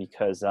situation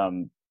because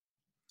I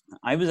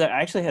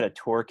actually had a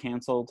tour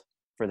canceled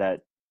for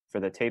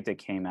the tape that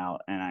came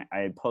out, and I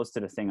had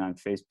posted a thing on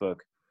Facebook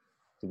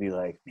to be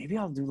like, maybe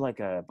I'll do like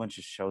a bunch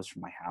of shows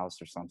from my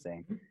house or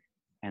something.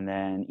 And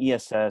then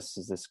ESS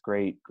is this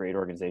great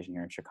organization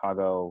here in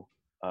Chicago.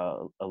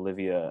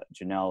 Olivia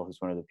Janelle,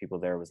 who's one of the people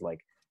there, was like,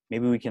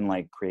 maybe we can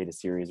like create a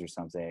series or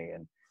something.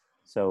 And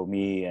so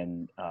me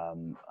and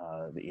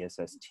the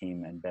ESS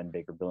team and Ben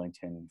Baker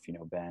Billington, if you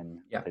know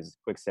Ben, plays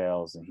Quick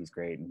Sales, and he's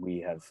great. And we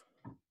have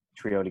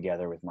trio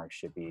together with Mark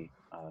Shippey,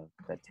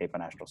 that tape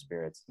on Astral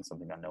Spirits and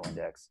something on No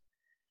Index.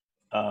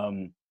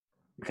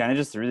 We kind of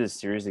just threw this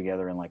series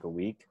together in like a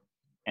week.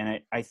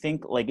 And I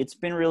think like it's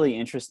been really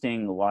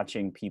interesting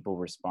watching people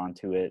respond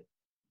to it,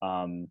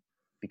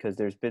 because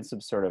there's been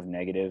some sort of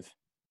negative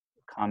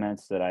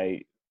comments that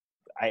I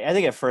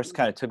think at first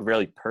kind of took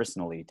really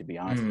personally, to be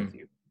honest with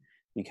you,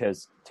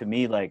 because to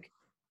me, like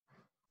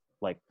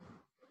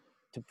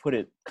to put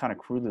it kind of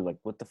crudely, like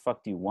what the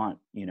fuck do you want?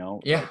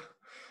 Yeah.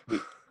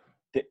 Like,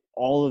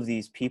 all of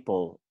these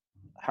people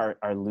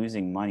are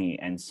losing money,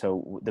 and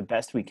so the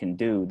best we can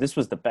do. This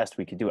was the best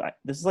we could do.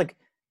 This is like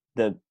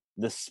the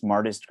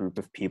smartest group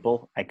of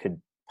people I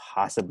could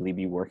possibly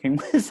be working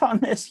with on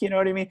this, you know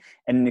what I mean?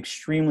 And an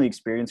extremely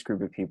experienced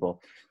group of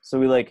people. So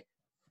we like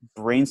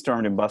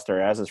brainstormed and bust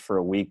our asses for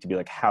a week to be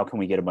like, how can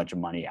we get a bunch of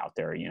money out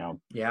there,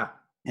 Yeah.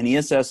 And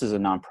ESS is a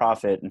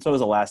nonprofit, and so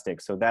is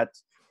Elastic. So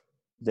that's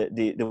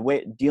the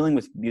way dealing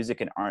with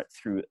music and art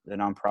through the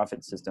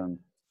nonprofit system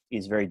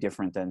is very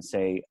different than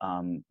say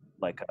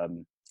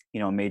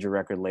a major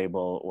record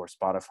label or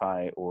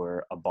Spotify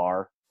or a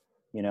bar,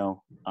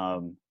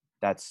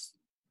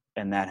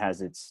 that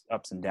has its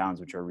ups and downs,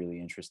 which are really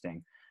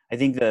interesting. I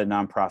think the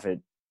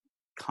nonprofit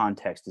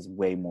context is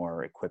way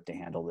more equipped to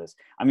handle this.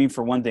 I mean,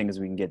 for one thing, is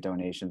we can get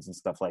donations and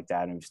stuff like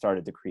that, and we've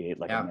started to create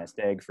like a nest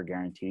egg for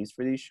guarantees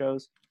for these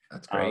shows.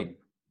 That's great.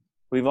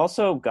 We've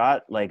also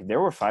got there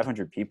were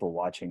 500 people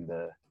watching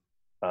the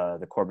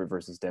Corbett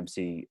versus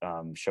Dempsey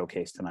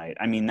showcase tonight.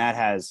 I mean, that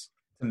has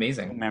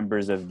amazing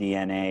members of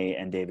DNA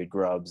and David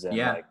Grubbs and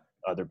like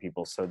other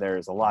people. So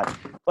there's a lot.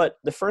 But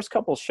the first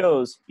couple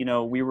shows,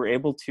 we were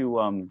able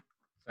to.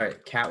 Sorry,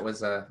 Kat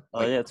was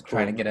it's cool.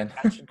 Trying to get in.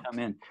 Kat should come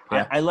in.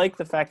 I like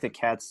the fact that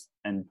cats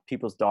and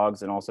people's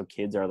dogs and also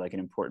kids are like an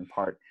important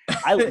part.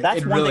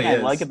 That's one thing I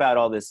like about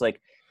all this,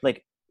 like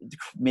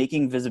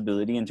making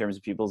visibility in terms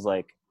of people's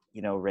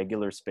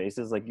regular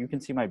spaces. Like you can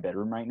see my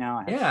bedroom right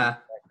now. I have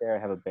back there. I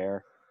have a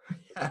bear.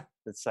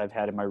 I've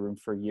had in my room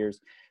for years.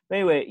 But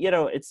anyway,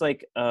 it's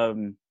like what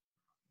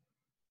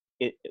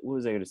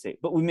was I going to say?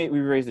 But we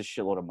raised a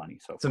shitload of money.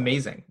 So it's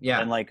amazing.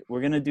 Yeah. And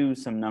we're going to do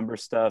some number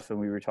stuff. And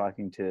we were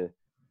talking to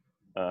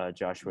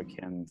Joshua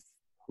Kim,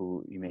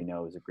 who you may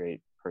know is a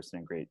great person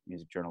and great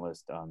music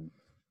journalist,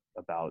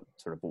 about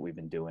sort of what we've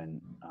been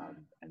doing,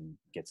 and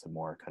get some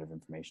more kind of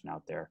information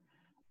out there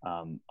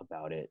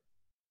about it.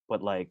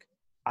 But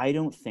I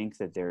don't think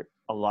that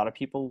a lot of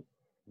people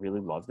really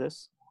love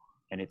this,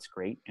 and it's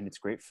great, and it's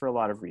great for a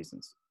lot of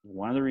reasons.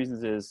 One of the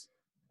reasons is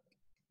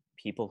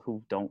people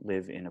who don't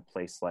live in a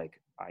place like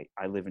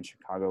I live in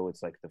Chicago.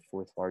 It's like the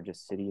fourth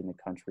largest city in the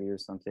country or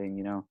something,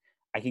 you know.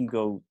 I can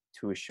go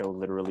to a show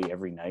literally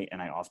every night,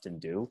 and I often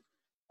do.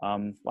 A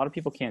lot of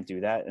people can't do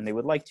that, and they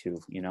would like to,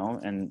 you know,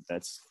 and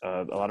that's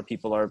a lot of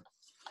people are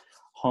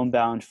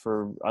homebound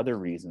for other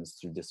reasons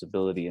through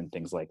disability and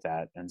things like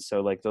that. And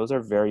so like those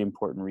are very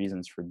important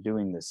reasons for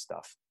doing this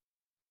stuff.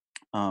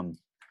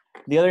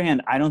 The other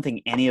hand, I don't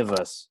think any of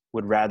us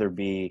would rather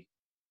be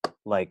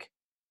like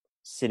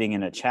sitting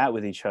in a chat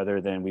with each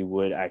other than we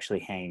would actually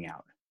hanging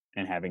out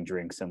and having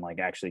drinks and like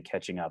actually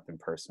catching up in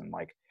person.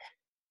 Like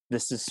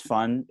this is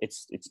fun.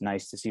 It's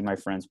nice to see my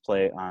friends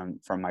play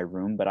from my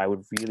room, but I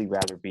would really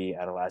rather be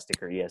at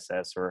Elastic or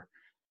ESS or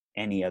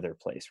any other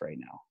place right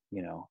now.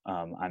 You know,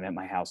 I'm at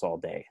my house all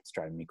day. It's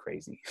driving me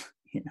crazy,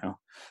 you know?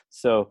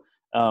 So,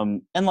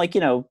 and like,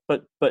 you know,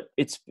 but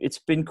it's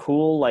been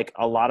cool. Like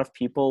a lot of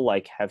people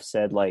like have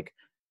said like,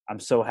 I'm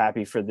so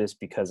happy for this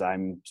because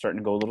I'm starting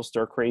to go a little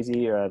stir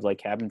crazy, or I have like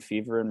cabin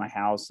fever in my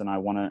house, and I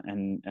want to,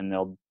 and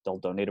they'll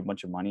donate a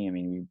bunch of money. I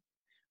mean,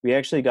 we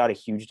actually got a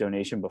huge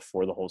donation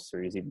before the whole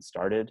series even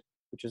started,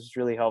 which is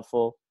really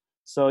helpful.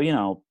 So, you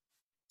know,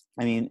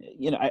 I mean,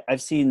 you know,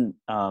 I've seen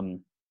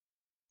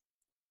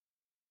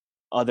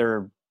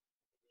other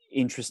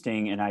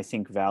interesting and I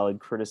think valid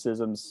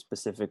criticisms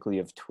specifically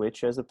of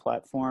Twitch as a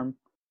platform,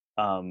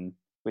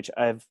 which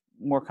I have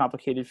more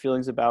complicated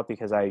feelings about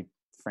because I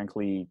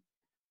frankly,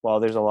 while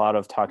there's a lot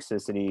of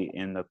toxicity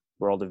in the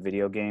world of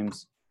video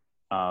games,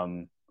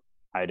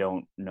 I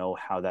don't know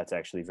how that's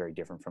actually very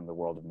different from the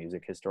world of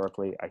music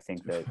historically. I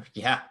think that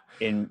Yeah.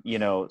 you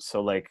know,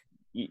 so like,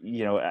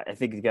 you know, I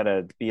think you got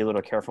to be a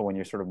little careful when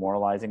you're sort of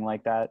moralizing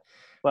like that.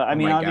 But I Oh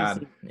mean, my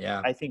obviously, God.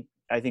 Yeah.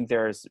 I think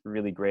there's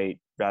really great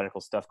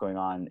radical stuff going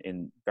on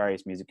in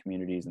various music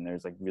communities, and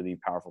there's like really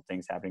powerful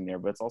things happening there,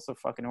 but it's also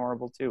fucking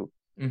horrible too,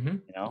 Mm-hmm.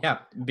 you know? Yeah.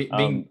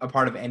 Being a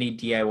part of any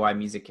DIY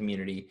music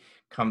community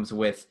comes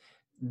with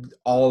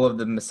all of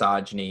the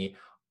misogyny,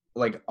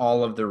 like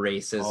all of the All the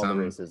racism.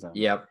 racism.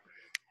 Yep.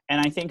 And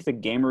I think the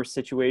gamer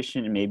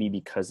situation, maybe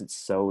because it's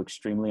so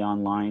extremely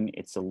online,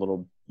 it's a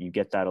little, you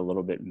get that a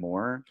little bit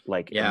more.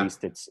 Like Yeah. at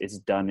least it's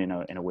done in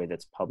a way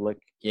that's public.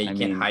 Yeah. You I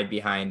can't mean, hide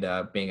behind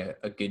being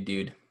a good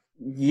dude.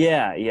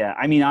 yeah.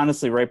 I mean,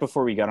 honestly, right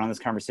before we got on this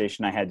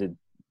conversation, I had to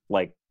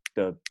like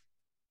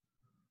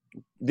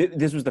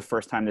this was the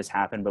first time this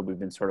happened, but we've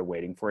been sort of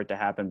waiting for it to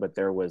happen. But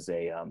there was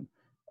a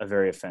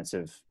very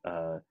offensive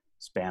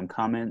spam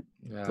comment,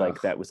 like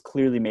Ugh. that was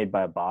clearly made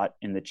by a bot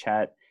in the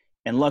chat.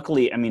 And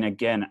luckily, I mean,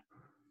 again,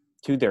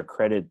 to their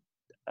credit,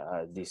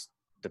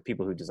 the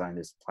people who designed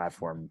this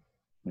platform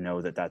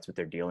know that that's what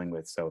they're dealing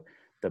with. So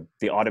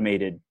the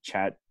automated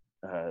chat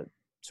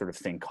sort of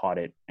thing caught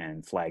it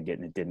and flagged it,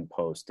 and it didn't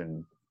post.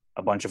 And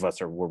a bunch of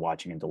us were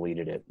watching and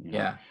deleted it, you know,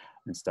 Yeah.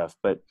 and stuff.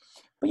 But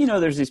you know,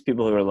 there's these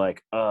people who are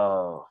like,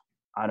 oh,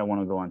 I don't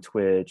want to go on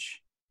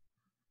Twitch.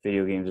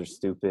 Video games are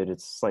stupid.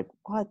 It's like,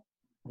 what?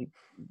 Like,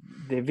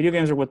 the video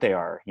games are what they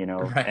are, you know.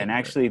 Right. And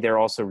actually, they're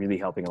also really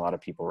helping a lot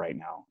of people right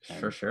now.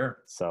 For sure.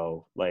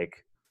 So,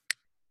 like,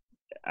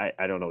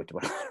 I don't know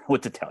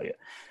what to tell you.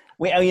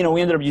 We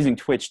ended up using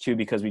Twitch too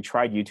because we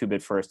tried YouTube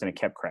at first and it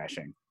kept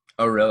crashing.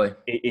 Oh, really?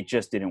 It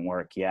just didn't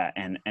work. Yeah.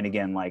 And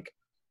again, like,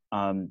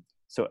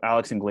 so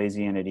Alex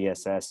Inglesian at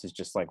ESS is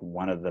just like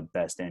one of the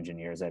best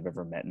engineers I've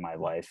ever met in my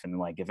life. And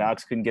like, if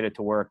Alex couldn't get it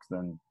to work,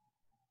 then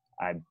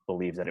I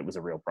believe that it was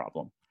a real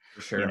problem.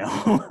 For sure. You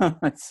know,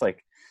 it's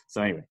like,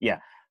 so anyway, yeah.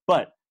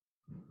 But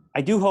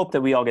I do hope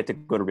that we all get to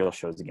go to real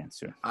shows again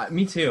soon.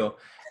 Me too.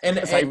 And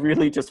I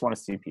really just want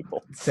to see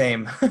people.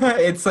 Same.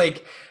 It's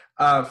like,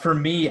 for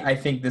me, I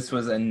think this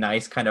was a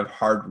nice kind of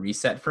hard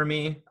reset for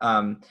me.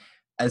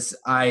 As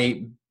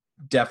I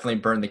definitely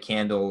burned the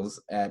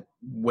candles at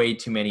way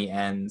too many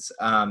ends.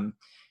 And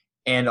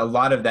a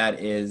lot of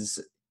that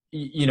is,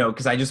 you know,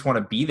 because I just want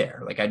to be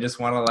there. Like, I just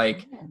want to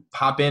like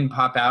pop in,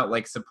 pop out,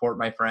 like support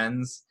my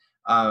friends.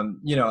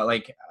 You know,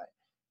 like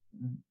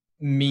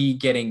me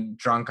getting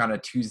drunk on a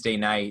Tuesday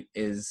night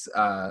is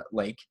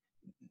like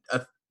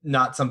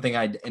not something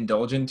I'd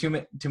indulge in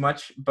too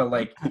much. But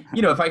like,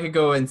 you know, if I could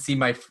go and see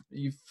my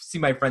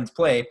friends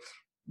play,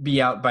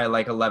 be out by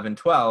like 11,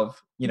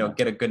 12, you know,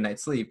 get a good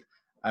night's sleep,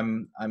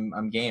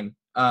 I'm game.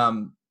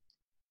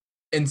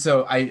 And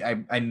so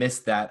I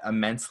missed that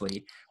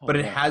immensely, but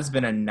it has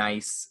been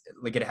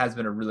it has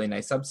been a really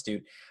nice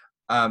substitute.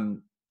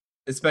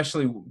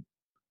 Especially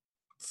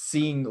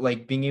seeing,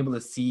 like, being able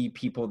to see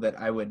people that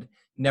I would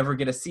never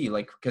get to see,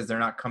 like, because they're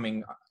not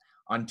coming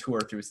on tour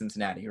through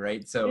Cincinnati.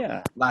 Right.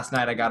 So last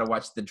night I got to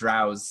watch the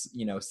Drows,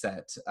 you know,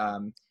 set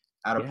out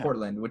of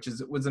Portland, which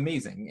was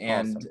amazing.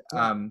 And,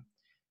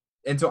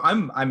 and so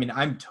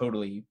I'm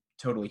totally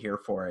here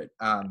for it.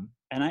 And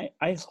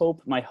I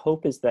hope, my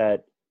hope is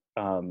that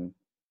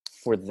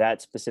for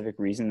that specific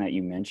reason that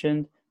you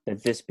mentioned,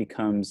 that this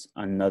becomes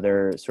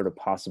another sort of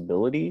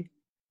possibility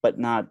but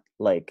not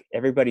like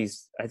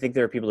everybody's. I think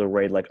there are people who are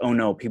worried, like, oh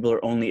no, people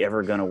are only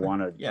ever going to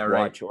want to Yeah, right.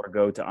 watch or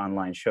go to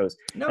online shows,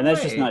 No and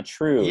that's just way. not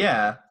true.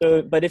 Yeah.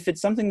 So, but if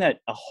it's something that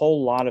a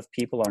whole lot of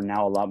people are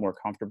now a lot more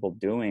comfortable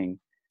doing,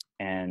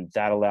 and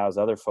that allows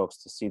other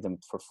folks to see them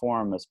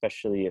perform,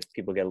 especially if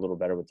people get a little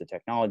better with the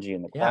technology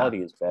and the Yeah. quality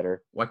is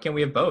better. Why can't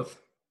we have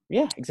both?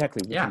 Yeah,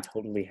 exactly. We Yeah. can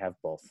totally have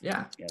both.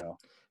 Yeah. You know.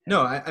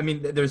 No, I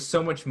mean, there's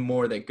so much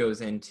more that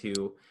goes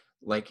into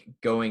like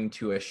going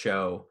to a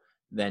show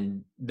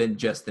than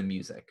just the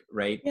music,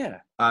 right? Yeah.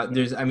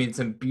 There's, I mean,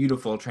 some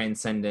beautiful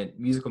transcendent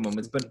musical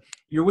moments, but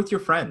you're with your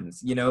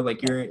friends, you know,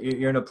 like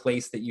you're in a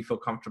place that you feel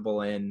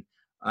comfortable in.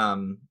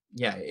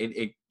 Yeah,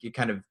 it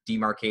kind of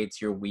demarcates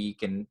your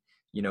week and,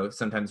 you know,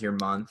 sometimes your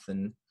month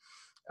and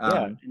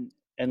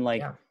and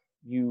like yeah.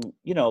 you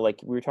know, like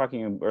we were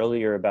talking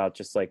earlier about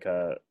just like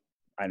I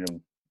don't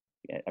know,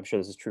 I'm sure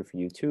this is true for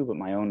you too, but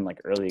my own like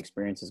early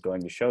experiences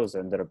going to shows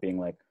ended up being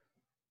like,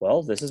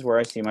 well, this is where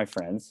I see my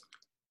friends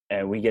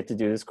and we get to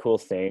do this cool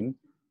thing.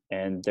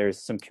 And there's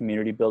some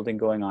community building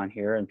going on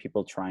here and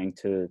people trying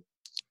to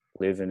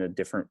live in a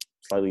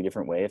slightly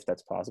different way, if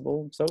that's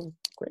possible. So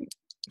great.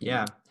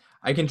 Yeah.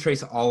 I can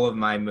trace all of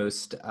my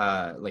most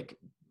like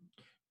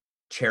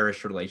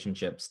cherished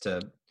relationships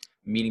to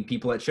meeting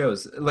people at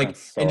shows, like,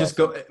 So and just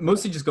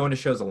mostly just going to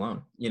shows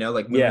alone, you know,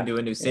 like moving to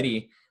a new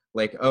city.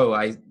 Like, oh,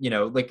 you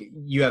know, like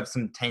you have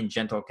some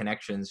tangential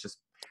connections just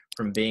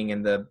from being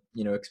in the,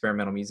 you know,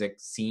 experimental music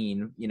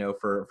scene, you know,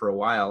 for a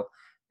while.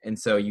 And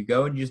so you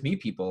go and you just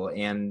meet people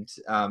and,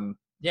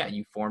 yeah,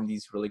 you form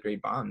these really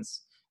great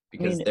bonds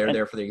because they're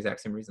there for the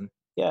exact same reason.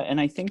 Yeah.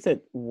 And I think that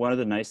one of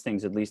the nice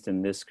things, at least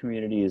in this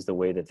community, is the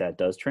way that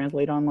does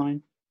translate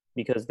online,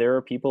 because there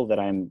are people that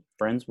I'm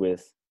friends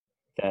with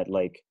that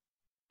like,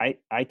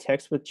 I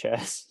text with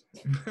Chess.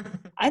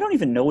 I don't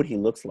even know what he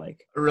looks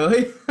like.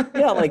 Really?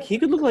 Yeah, like he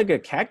could look like a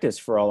cactus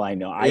for all I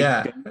know.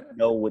 Yeah. I don't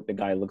know what the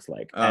guy looks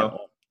like at Oh.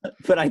 all.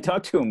 But I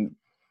talk to him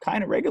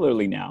kind of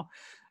regularly now.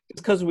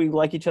 It's because we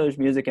like each other's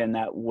music, and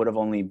that would have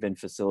only been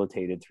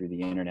facilitated through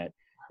the internet.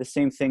 The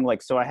same thing,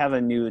 like, so I have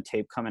a new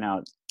tape coming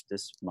out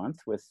this month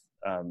with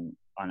on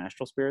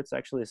Astral Spirits,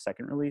 actually, a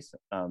second release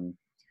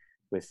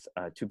with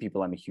two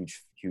people I'm a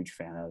huge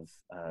fan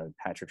of,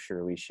 Patrick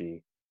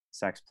Shirlishi,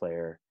 sax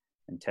player,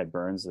 and Ted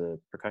Burns, the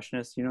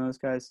percussionist. You know those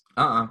guys?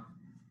 Oh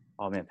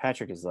man,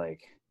 Patrick is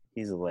like,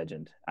 he's a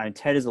legend. I mean,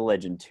 Ted is a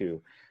legend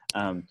too.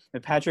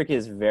 But Patrick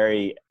is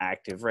very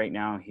active right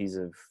now. He's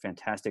a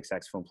fantastic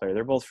saxophone player.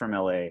 They're both from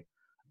LA.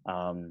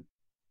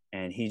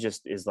 And he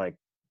just is like,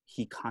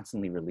 he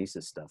constantly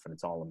releases stuff and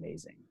it's all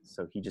amazing.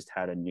 So he just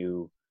had a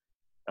new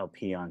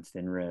LP on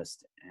Thin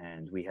Wrist,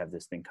 and we have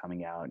this thing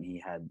coming out, and he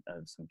had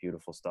some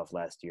beautiful stuff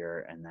last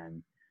year. And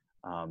then,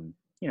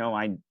 you know,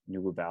 I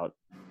knew about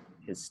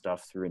his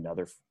stuff through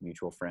another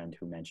mutual friend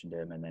who mentioned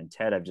him. And then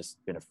Ted, I've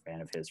just been a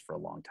fan of his for a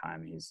long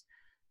time. He's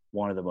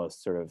one of the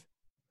most sort of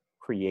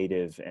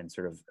creative and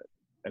sort of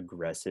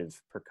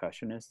aggressive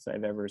percussionists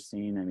I've ever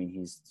seen. I mean,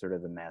 he's sort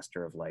of the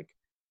master of like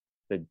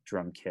the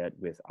drum kit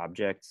with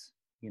objects,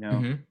 you know.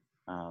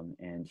 Mm-hmm.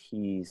 And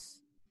he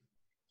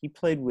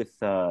played with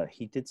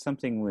he did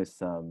something with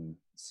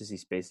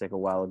Sissy Spacek a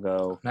while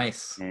ago.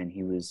 Nice. And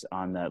he was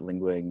on that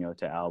Lingua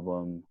Ignota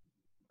album.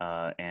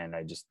 And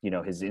I just, you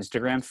know, his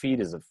Instagram feed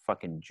is a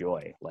fucking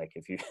joy. Like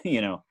if you,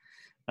 you know,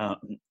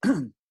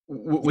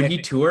 would he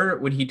tour?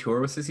 Would he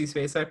tour with Sissy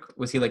Spacek?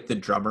 Was he like the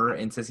drummer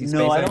in Sissy Spacek?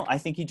 No, I don't. I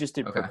think he just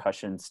did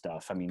percussion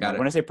stuff. I mean,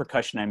 when I say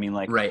percussion, I mean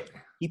like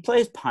he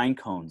plays pine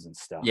cones and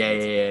stuff. Yeah.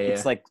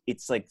 It's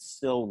like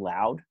so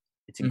loud.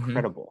 It's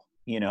incredible.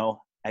 Mm-hmm. You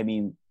know, I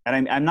mean,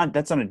 and I'm not.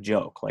 That's not a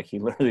joke. Like he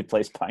literally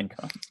plays pine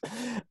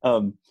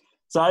cones.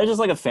 So I was just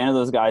like a fan of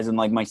those guys, and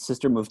like my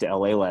sister moved to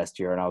LA last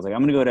year, and I was like,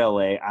 I'm gonna go to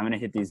LA. I'm gonna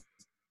hit these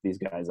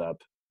guys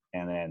up,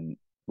 and then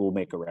we'll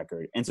make a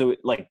record. And so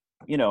like,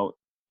 you know,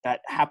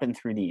 that happened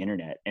through the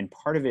internet, and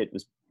part of it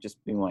was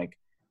just being like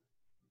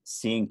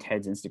seeing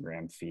Ted's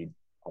Instagram feed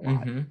a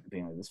lot,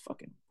 being like, this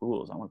fucking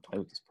rules. I want to play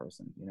with this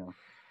person, you know.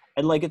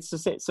 And like it's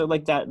just so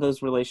like that.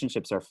 Those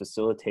relationships are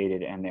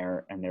facilitated, and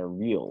they're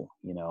real,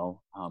 you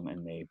know,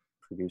 and they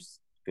produce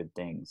good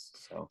things.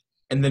 So.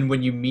 And then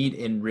when you meet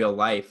in real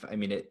life, I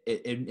mean, it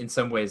in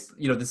some ways,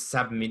 you know, this has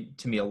happened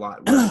to me a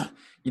lot. Where,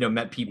 you know,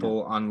 met people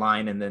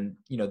online, and then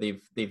you know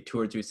they've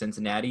toured through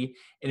Cincinnati,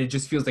 and it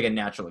just feels like a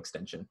natural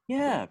extension.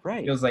 Yeah,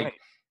 right. It feels like,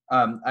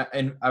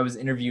 and I was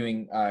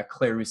interviewing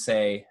Claire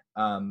Rousset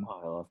I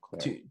love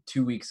Claire.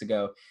 2 weeks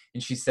ago,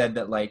 and she said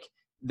that like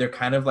they're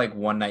kind of like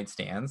one night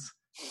stands.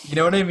 You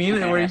know what I mean?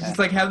 Where you just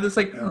like have this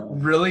like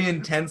really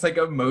intense like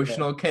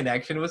emotional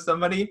connection with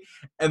somebody,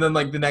 and then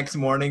like the next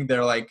morning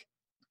they're like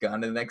gone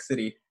to the next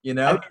city, you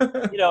know?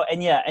 You know,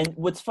 and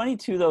what's funny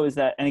too, though, is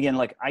that, and again,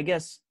 like, I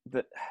guess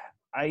that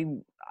I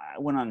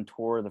went on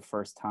tour the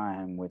first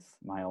time with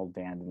my old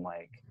band in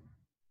like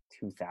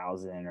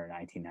 2000 or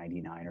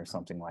 1999 or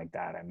something like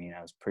that. I mean,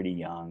 I was pretty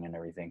young and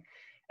everything,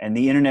 and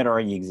the internet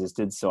already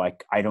existed. So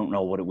I don't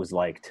know what it was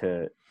like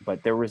but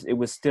it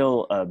was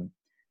still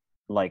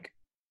like,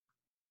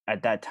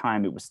 at that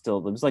time it was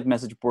like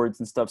message boards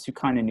and stuff. So you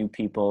kind of knew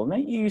people, and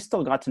then you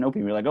still got to know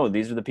people. You're like, oh,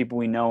 these are the people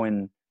we know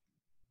in,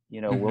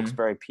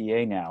 Wilkes-Barre,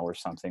 PA now, or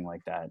something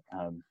like that.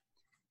 I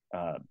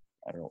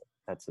don't know.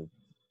 That's a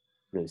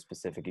really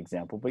specific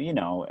example, but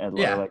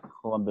or like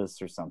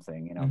Columbus or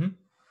something,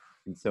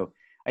 And so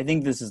I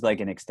think this is like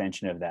an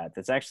extension of that.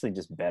 That's actually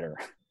just better.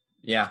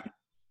 Yeah.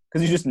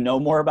 Because you just know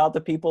more about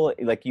the people.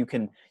 Like you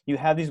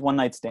have these one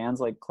night stands,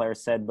 like Claire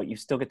said, but you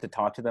still get to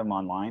talk to them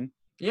online.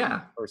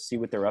 Yeah. Or see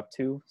what they're up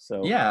to.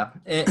 So yeah,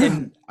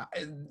 and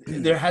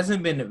there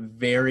hasn't been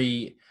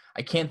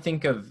I can't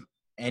think of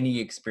any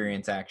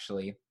experience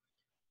actually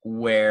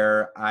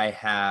where I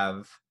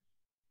have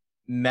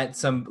met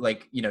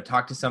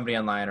talked to somebody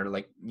online,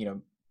 or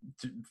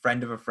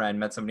friend of a friend,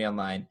 met somebody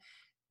online,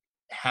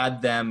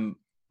 had them,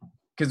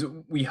 because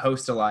we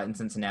host a lot in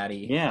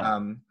Cincinnati. Yeah.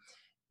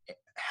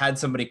 Had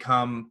somebody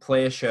come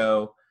play a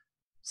show,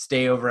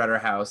 stay over at our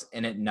house,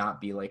 and it not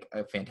be like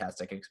a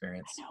fantastic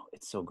experience. I know,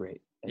 it's so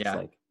great. It's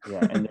yeah.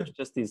 And there's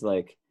just these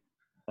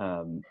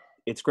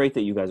it's great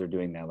that you guys are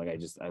doing that. Like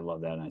I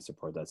love that, and I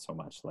support that so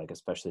much. Like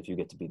especially if you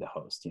get to be the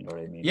host, you know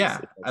what I mean? Yeah,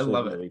 it's I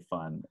love really it.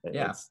 fun.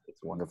 Yeah,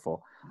 it's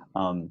wonderful.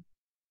 It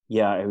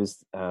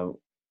was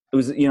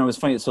it was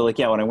funny. So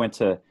when I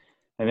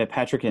met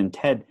Patrick and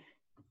Ted.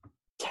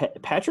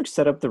 Patrick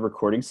set up the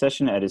recording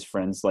session at his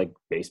friend's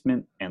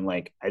basement, and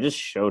I just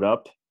showed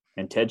up,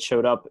 and Ted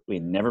showed up. We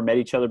never met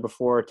each other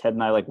before. Ted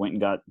and I went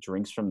and got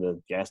drinks from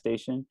the gas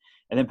station,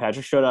 and then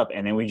Patrick showed up,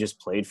 and then we just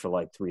played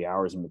for 3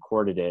 hours and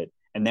recorded it,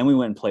 and then we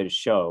went and played a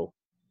show,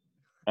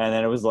 and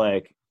then it was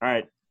like, all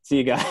right, see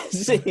you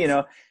guys,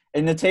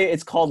 And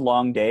it's called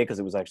Long Day because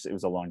it was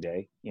a long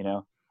day,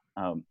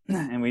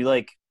 and we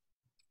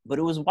but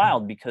it was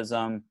wild because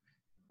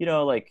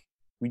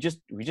we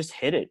just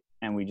hit it.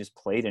 And we just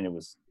played, and it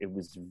was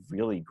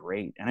really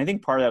great. And I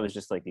think part of that was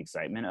just the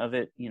excitement of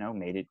it,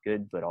 made it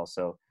good. But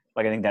also,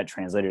 I think that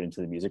translated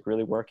into the music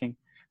really working.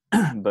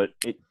 But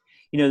it,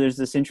 there's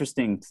this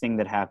interesting thing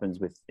that happens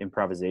with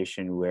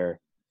improvisation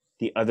where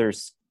I don't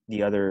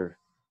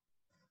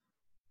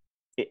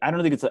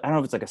know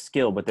if it's like a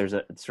skill, but there's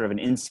a sort of an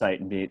insight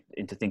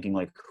into thinking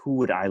who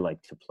would I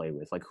like to play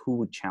with, who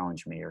would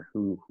challenge me, or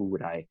who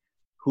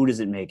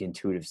does it make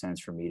intuitive sense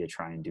for me to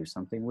try and do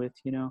something with,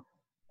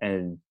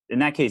 And in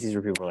that case, these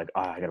were people who were like,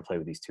 I got to play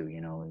with these two,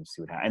 and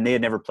see what happens. And they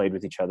had never played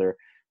with each other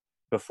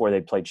before. They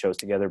played shows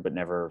together, but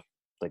never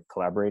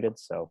collaborated.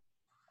 So,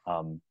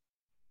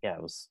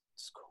 it was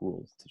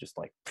cool to just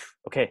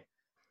okay,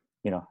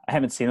 I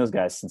haven't seen those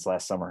guys since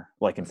last summer,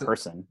 in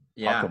person.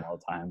 Yeah. Talk to them all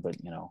the time, but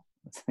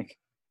it's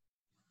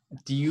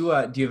Do you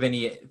have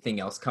anything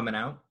else coming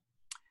out?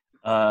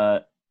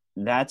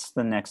 That's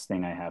the next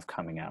thing I have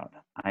coming out.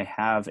 I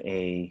have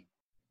a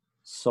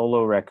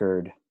solo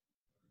record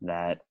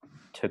that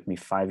took me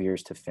 5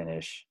 years to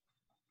finish.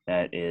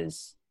 That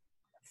is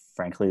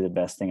frankly the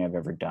best thing I've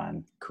ever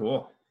done.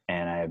 Cool.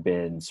 And I have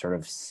been sort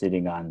of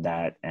sitting on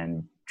that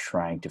and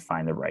trying to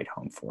find the right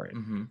home for it.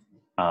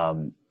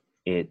 Mm-hmm.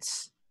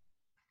 It's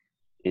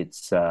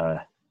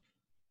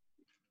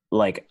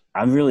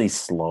I'm really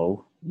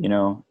slow,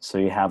 so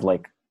you have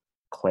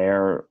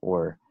Claire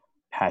or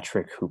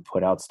Patrick who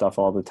put out stuff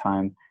all the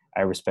time.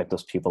 I respect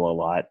those people a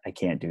lot. I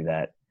can't do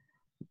that.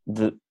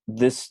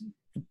 This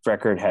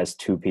record has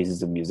 2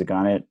 pieces of music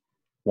on it.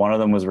 One of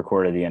them was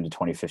recorded at the end of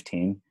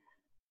 2015.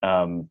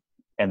 And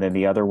then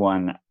the other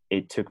one,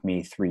 it took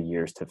me 3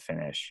 years to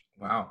finish.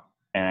 Wow.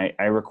 And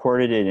I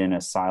recorded it in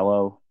a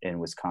silo in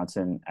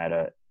Wisconsin at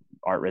a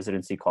art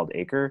residency called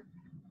Acre,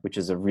 which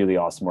is a really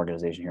awesome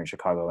organization here in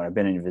Chicago. And I've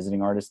been a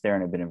visiting artist there,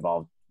 and I've been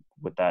involved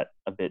with that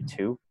a bit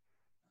too.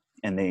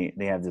 And they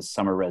have this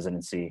summer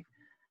residency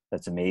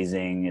that's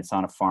amazing. It's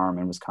on a farm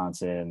in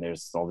Wisconsin.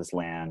 There's all this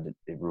land.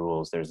 It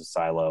rules. There's a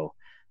silo.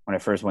 When I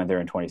first went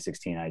there in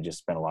 2016, I just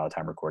spent a lot of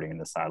time recording in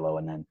the silo,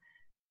 and then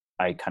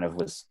I kind of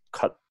was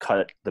cut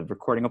the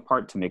recording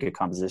apart to make a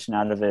composition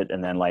out of it.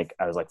 And then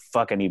I was like,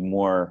 fuck, I need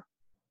more.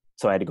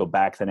 So I had to go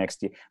back the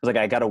next year. I was like,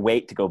 I got to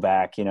wait to go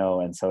back,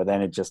 and so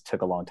then it just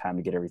took a long time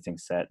to get everything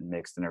set and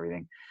mixed and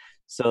everything.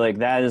 So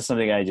that is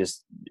something I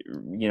just,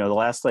 the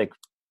last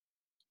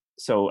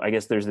so I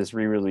guess there's this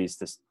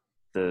re-release,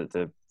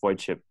 the Void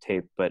Ship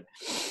tape, but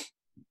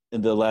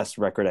the last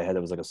record I had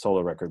that was a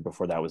solo record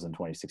before that was in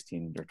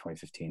 2016 or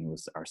 2015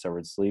 was Our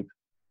Severed Sleep.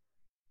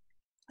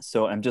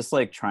 So I'm just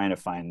trying to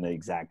find the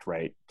exact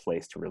right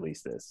place to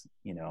release this,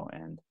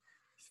 and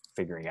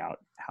figuring out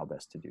how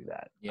best to do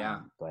that. Yeah.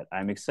 But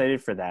I'm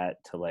excited for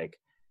that to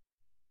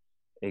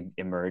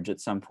emerge at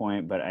some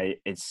point, but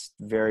it's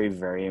very,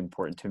 very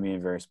important to me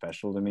and very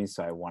special to me.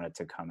 So I want it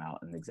to come out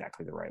in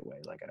exactly the right way.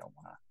 I don't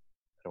want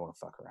to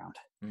fuck around,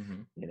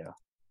 mm-hmm.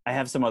 I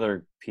have some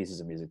other pieces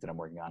of music that I'm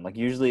working on.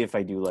 Usually if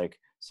I do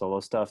solo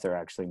stuff, they're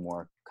actually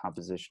more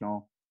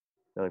compositional.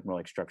 They're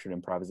more structured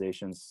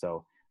improvisations.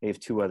 So I have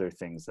 2 other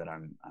things that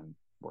I'm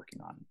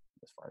working on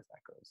as far as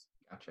that goes.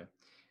 Gotcha.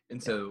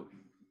 And so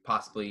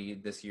possibly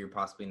this year,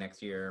 possibly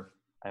next year.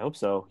 I hope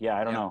so. Yeah.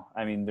 I don't know.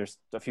 I mean, there's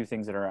a few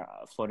things that are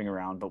floating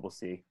around, but we'll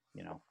see,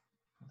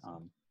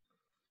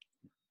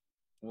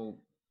 Well,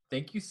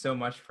 Thank you so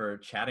much for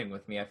chatting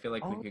with me. I feel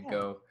like we Oh could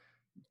yeah.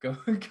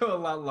 go a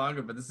lot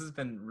longer, but this has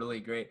been really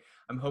great.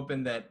 I'm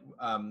hoping that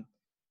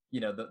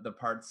the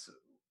parts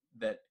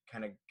that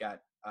kind of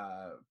got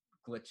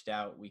glitched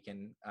out, we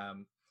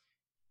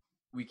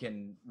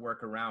can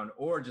work around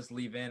or just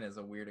leave in as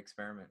a weird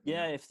experiment.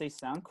 Yeah, if they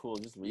sound cool,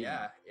 just leave them.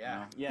 Yeah,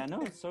 yeah. Yeah,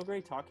 no, it's so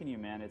great talking to you,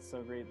 man. It's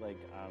so great. Like,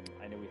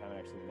 I know we haven't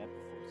actually met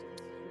before, so this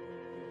is really,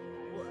 really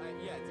nice. Well,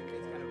 yeah,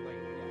 it's kind of like